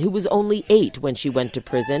son, who was only 8 when she went to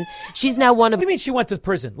prison. She's now one of... What do you mean she went to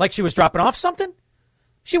prison? Like she was dropping off something?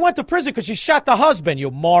 She went to prison because she shot the husband, you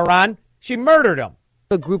moron. She murdered him.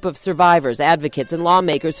 A group of survivors, advocates, and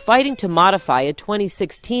lawmakers fighting to modify a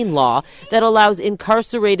 2016 law that allows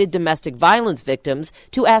incarcerated domestic violence victims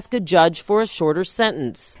to ask a judge for a shorter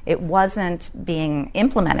sentence. It wasn't being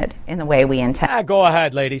implemented in the way we intended. Go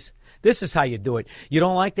ahead, ladies. This is how you do it. You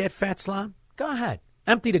don't like that fat slime? Go ahead.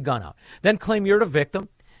 Empty the gun out. Then claim you're the victim.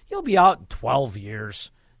 You'll be out in 12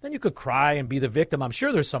 years. Then you could cry and be the victim. I'm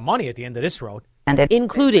sure there's some money at the end of this road.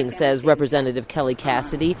 Including, says Representative Kelly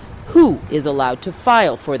Cassidy, who is allowed to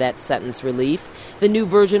file for that sentence relief. The new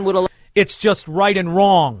version would allow... It's just right and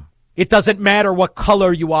wrong. It doesn't matter what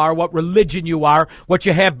color you are, what religion you are, what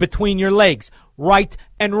you have between your legs. Right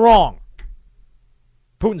and wrong.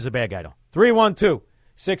 Putin's the bad guy, though.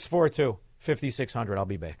 312-642-5600. I'll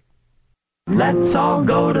be back. Let's all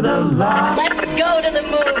go to the lot. Let's go to the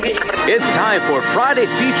movie. It's time for Friday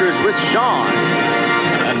Features with Sean.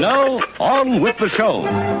 And now, on with the show.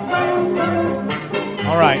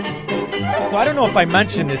 All right. So I don't know if I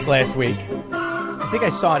mentioned this last week. I think I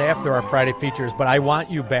saw it after our Friday Features, but I Want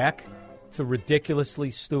You Back. It's a ridiculously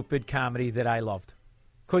stupid comedy that I loved.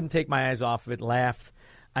 Couldn't take my eyes off of it, laughed.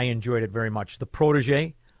 I enjoyed it very much. The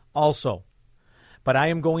Protege, also. But I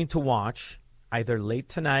am going to watch... either late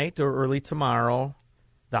tonight or early tomorrow,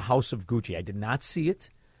 The House of Gucci. I did not see it,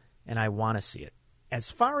 and I want to see it. As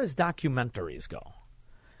far as documentaries go,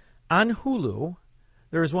 on Hulu,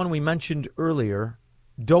 there is one we mentioned earlier,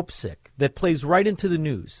 Dopesick, that plays right into the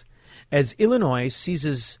news. As Illinois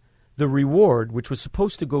seizes the reward, which was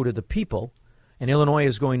supposed to go to the people, and Illinois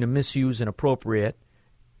is going to misuse and appropriate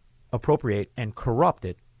and corrupt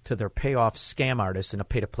it to their payoff scam artists in a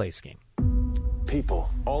pay-to-play scheme. People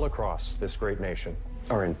all across this great nation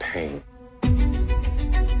are in pain.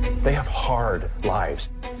 They have hard lives.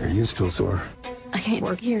 Are you still sore? I can't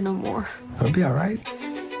work here no more. I'll be all right.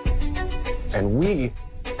 And we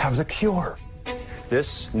have the cure.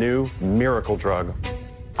 This new miracle drug,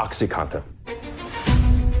 OxyContin.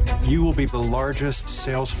 You will be the largest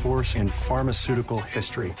sales force in pharmaceutical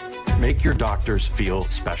history. Make your doctors feel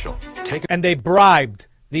special. And they bribed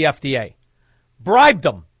the FDA. Bribed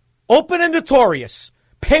them. Open and notorious.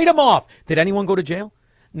 Paid them off. Did anyone go to jail?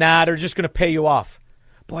 Nah, they're just going to pay you off.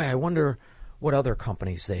 Boy, I wonder what other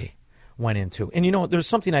companies they went into. And, you know, there's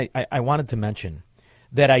something I wanted to mention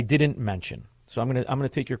that I didn't mention. So I'm going to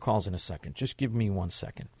take your calls in a second. Just give me 1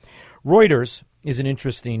 second. Reuters is an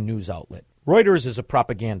interesting news outlet. Reuters is a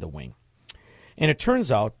propaganda wing. And it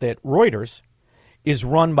turns out that Reuters is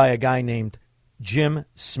run by a guy named Jim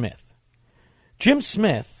Smith. Jim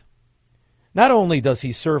Smith, not only does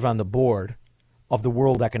he serve on the board of the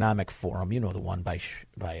World Economic Forum, you know, the one by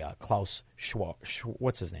Klaus Schwab.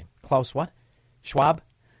 What's his name? Klaus what? Schwab?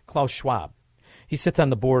 Klaus Schwab. He sits on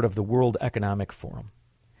the board of the World Economic Forum.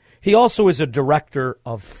 He also is a director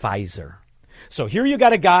of Pfizer. So here you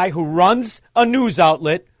got a guy who runs a news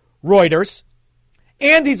outlet, Reuters,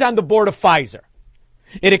 and he's on the board of Pfizer.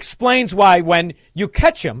 It explains why when you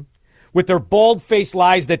catch him with their bald-faced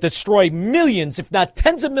lies that destroy millions, if not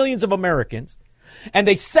tens of millions of Americans, and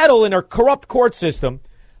they settle in their corrupt court system,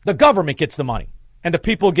 the government gets the money, and the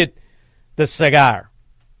people get the cigar.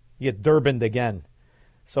 You get Durbaned again.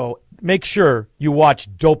 So make sure you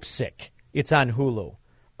watch Dopesick. It's on Hulu.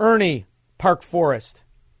 Ernie, Park Forest.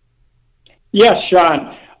 Yes,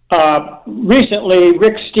 Sean. Recently,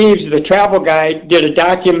 Rick Steves, the travel guy, did a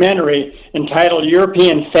documentary entitled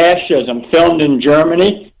European Fascism, filmed in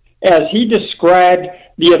Germany. As he described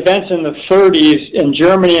the events in the 30s in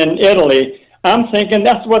Germany and Italy, I'm thinking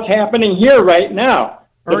that's what's happening here right now.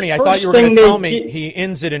 Ernie, I thought you were going to tell me he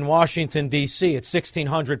ends it in Washington, D.C. at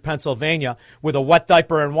 1600 Pennsylvania with a wet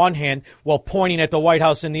diaper in one hand while pointing at the White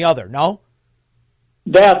House in the other, no?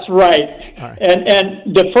 That's right.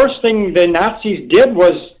 And the first thing the Nazis did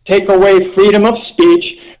was take away freedom of speech,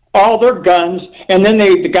 all their guns, and then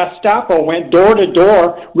the Gestapo went door to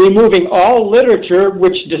door, removing all literature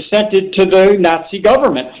which dissented to the Nazi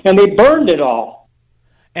government, and they burned it all.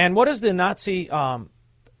 And what does the Nazi,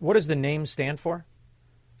 what does the name stand for?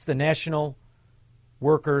 It's the National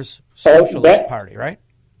Workers Socialist Party, right?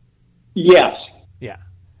 Yes. Yeah.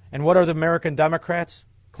 And what are the American Democrats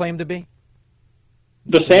claim to be?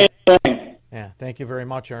 The same thing. Yeah, thank you very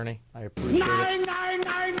much, Ernie. I appreciate it.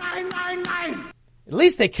 At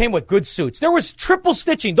least they came with good suits. There was triple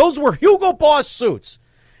stitching. Those were Hugo Boss suits.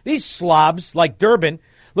 These slobs, like Durbin,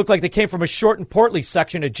 look like they came from a short and portly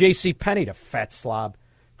section of J.C. Penney, the fat slob.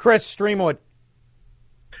 Chris Streamwood.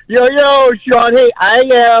 Yo, Sean. Hey,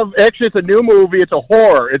 actually, it's a new movie. It's a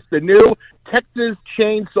horror. It's the new Texas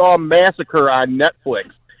Chainsaw Massacre on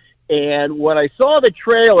Netflix. And when I saw the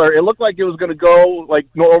trailer, it looked like it was going to go like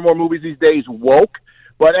normal movies these days, woke.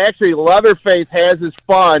 But actually, Leatherface has his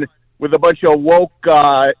fun with a bunch of woke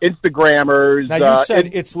Instagrammers. Now, you said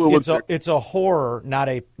it's a horror, not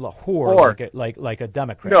a whore, like a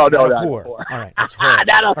Democrat. No, not not a whore. a whore. All right, it's horror.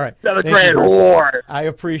 Not All right. a grand whore. I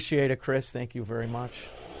appreciate it, Chris. Thank you very much.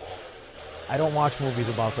 I don't watch movies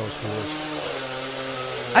about those whores.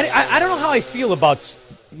 I don't know how I feel about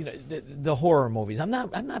the horror movies. I'm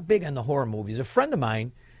not big on the horror movies. A friend of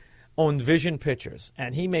mine owned Vision Pictures,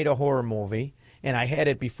 and he made a horror movie, and I had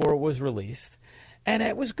it before it was released. And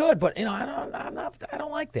it was good, but I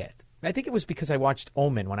don't like that. I think it was because I watched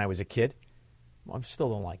Omen when I was a kid. I still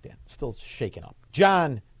don't like that. Still shaken up.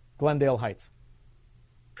 John, Glendale Heights.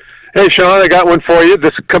 Hey, Sean, I got one for you.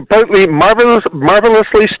 This completely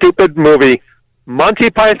marvelously stupid movie,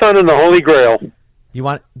 Monty Python and the Holy Grail. Do you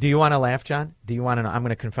want to laugh, John? Do you want to know? I'm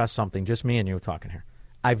going to confess something. Just me and you talking here.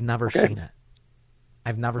 I've never seen it.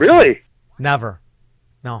 I've never seen it. Really? Never.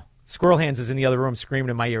 No. Squirrel Hands is in the other room screaming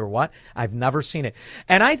in my ear, what? I've never seen it.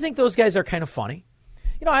 And I think those guys are kind of funny.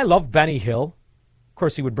 I love Benny Hill. Of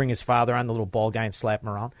course, he would bring his father on, the little bald guy, and slap him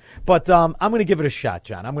around. But I'm going to give it a shot,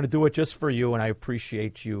 John. I'm going to do it just for you, and I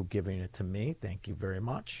appreciate you giving it to me. Thank you very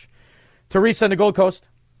much. Teresa in the Gold Coast.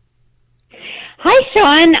 Hi,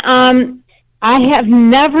 Sean. I have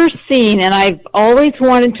never seen, and I've always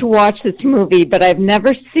wanted to watch this movie, but I've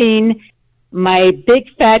never seen My Big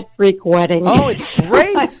Fat Greek Wedding. Oh, it's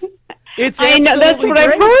great. It's I know, that's what great.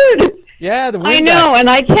 I've heard. Yeah, the Windex. I know, and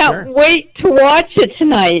I can't wait to watch it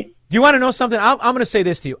tonight. Do you want to know something? I'm going to say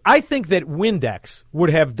this to you. I think that Windex would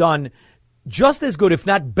have done just as good, if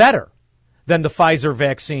not better, than the Pfizer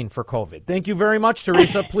vaccine for COVID. Thank you very much,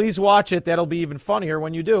 Teresa. Please watch it. That'll be even funnier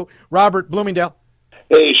when you do. Robert, Bloomingdale.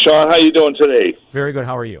 Hey, Sean, how you doing today? Very good.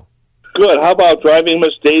 How are you? Good. How about Driving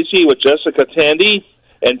Miss Daisy with Jessica Tandy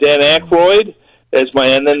and Dan Aykroyd?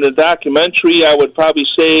 And then the documentary, I would probably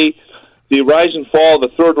say The Rise and Fall of the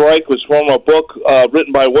Third Reich was from a book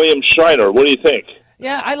written by William Schreiner. What do you think?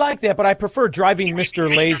 Yeah, I like that, but I prefer Driving Mr.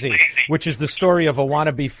 Lazy, which is the story of a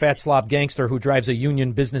wannabe fat slob gangster who drives a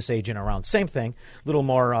union business agent around. Same thing, a little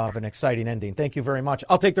more of an exciting ending. Thank you very much.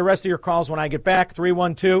 I'll take the rest of your calls when I get back.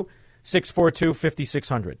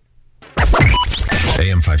 312-642-5600.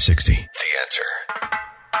 AM 560, The Answer.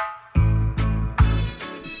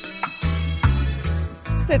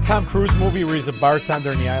 Is that Tom Cruise movie where he's a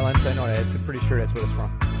bartender in the islands? I know that. I'm pretty sure that's where it's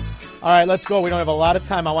from. All right, let's go. We don't have a lot of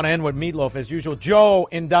time. I want to end with Meatloaf as usual. Joe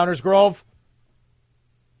in Downers Grove.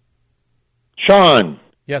 Sean.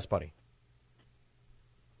 Yes, buddy.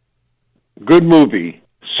 Good movie.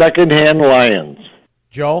 Secondhand Lions.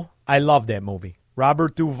 Joe, I love that movie.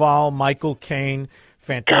 Robert Duvall, Michael Caine,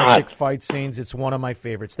 fantastic fight scenes. It's one of my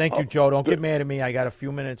favorites. Thank you, Joe. Don't get mad at me. I got a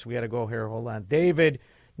few minutes. We got to go here. Hold on. David,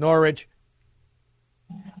 Norwich.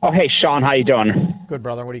 Oh, hey, Sean. How you doing? Good,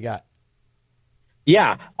 brother. What do you got?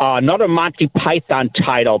 Yeah, another Monty Python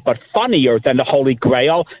title, but funnier than the Holy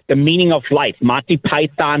Grail, The Meaning of Life. Monty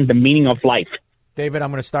Python, The Meaning of Life. David,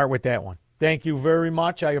 I'm going to start with that one. Thank you very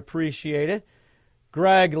much. I appreciate it.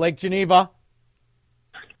 Greg, Lake Geneva.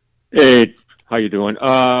 Hey, how you doing?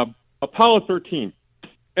 Apollo 13.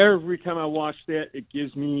 Every time I watch that, it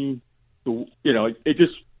gives me, it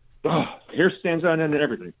just, hair stands on end and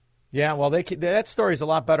everything. Yeah, well, that story is a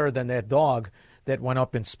lot better than that dog that went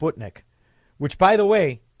up in Sputnik. Which, by the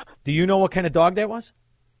way, do you know what kind of dog that was?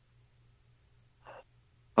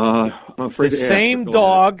 I'm afraid it's the same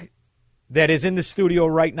dog that is in the studio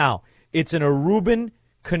right now. It's an Aruban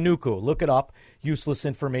Canuco. Look it up. Useless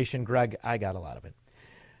information, Greg. I got a lot of it.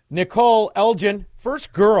 Nicole Elgin,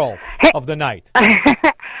 first girl of the night.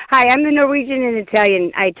 Hi, I'm the Norwegian and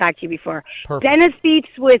Italian. I talked to you before. Perfect. Dennis Beats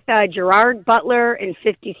with Gerard Butler and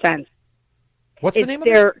 50 Cent. What's the name of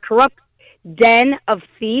it? Den of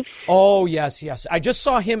Thieves? Oh, yes. I just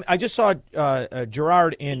saw him. I just saw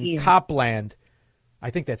Gerard in Copland. I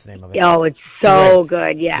think that's the name of it. Oh, it's so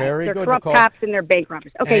good. Yeah. Very they're good, corrupt Nicole. cops and they're bank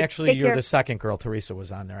robbers. Okay, and actually, take you're care. the second girl. Teresa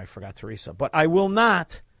was on there. I forgot Teresa. But I will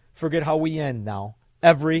not forget how we end now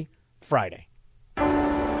every Friday.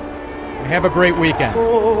 And have a great weekend.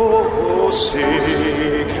 Oh,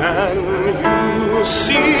 say, can you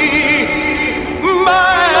see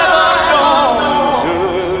by the dawn's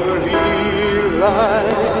early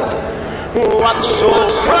light what so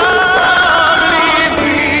proudly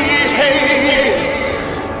we hailed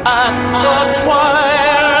at the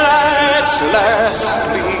twilight's last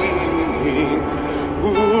gleaming,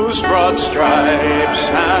 whose broad stripes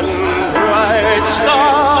and bright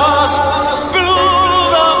stars glue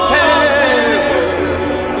the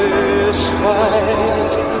perilous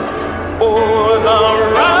fight o'er the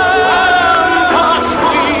ramparts.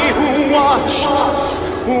 We who watched,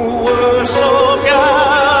 who were so gallantly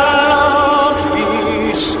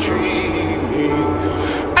streaming,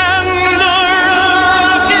 and the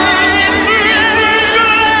rockets in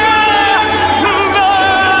glare, the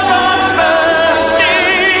bombs bursting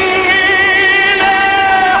in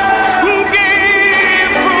air,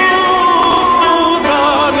 gave proof through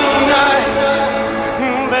the night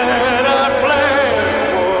that our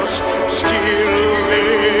flag was still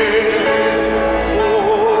there.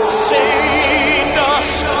 Oh, say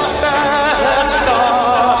does that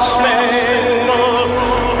star-spangled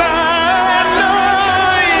banner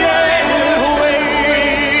yet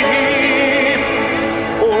wave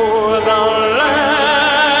o'er the land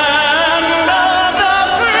of the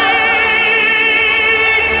free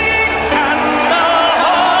and the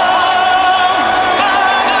home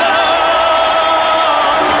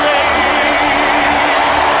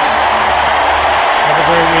Have a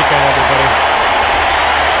great weekend, everybody.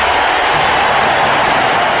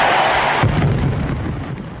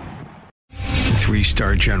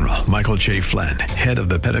 Three-star General Michael J. Flynn, head of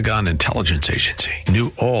the Pentagon Intelligence Agency,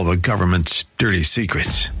 knew all the government's dirty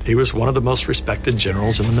secrets. He was one of the most respected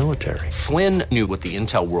generals in the military. Flynn knew what the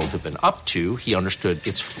intel world had been up to. He understood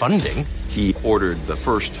its funding. He ordered the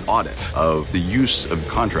first audit of the use of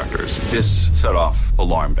contractors. This set off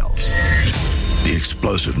alarm bells. The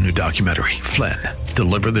explosive new documentary, Flynn,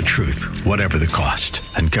 Deliver the Truth, Whatever the Cost,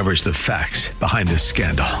 uncovers the facts behind this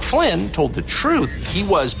scandal. Flynn told the truth. He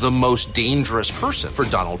was the most dangerous person for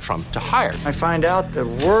Donald Trump to hire. I find out the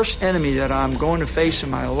worst enemy that I'm going to face in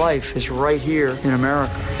my life is right here in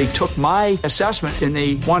America. They took my assessment and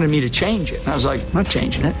they wanted me to change it. And I was like, I'm not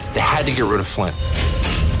changing it. They had to get rid of Flynn.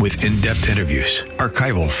 With in-depth interviews,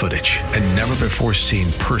 archival footage, and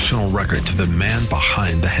never-before-seen personal records of the man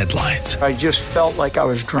behind the headlines. I just felt like I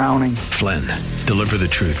was drowning. Flynn, Deliver the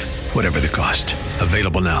Truth, Whatever the Cost.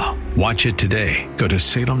 Available now. Watch it today. Go to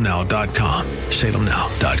salemnow.com.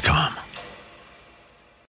 salemnow.com.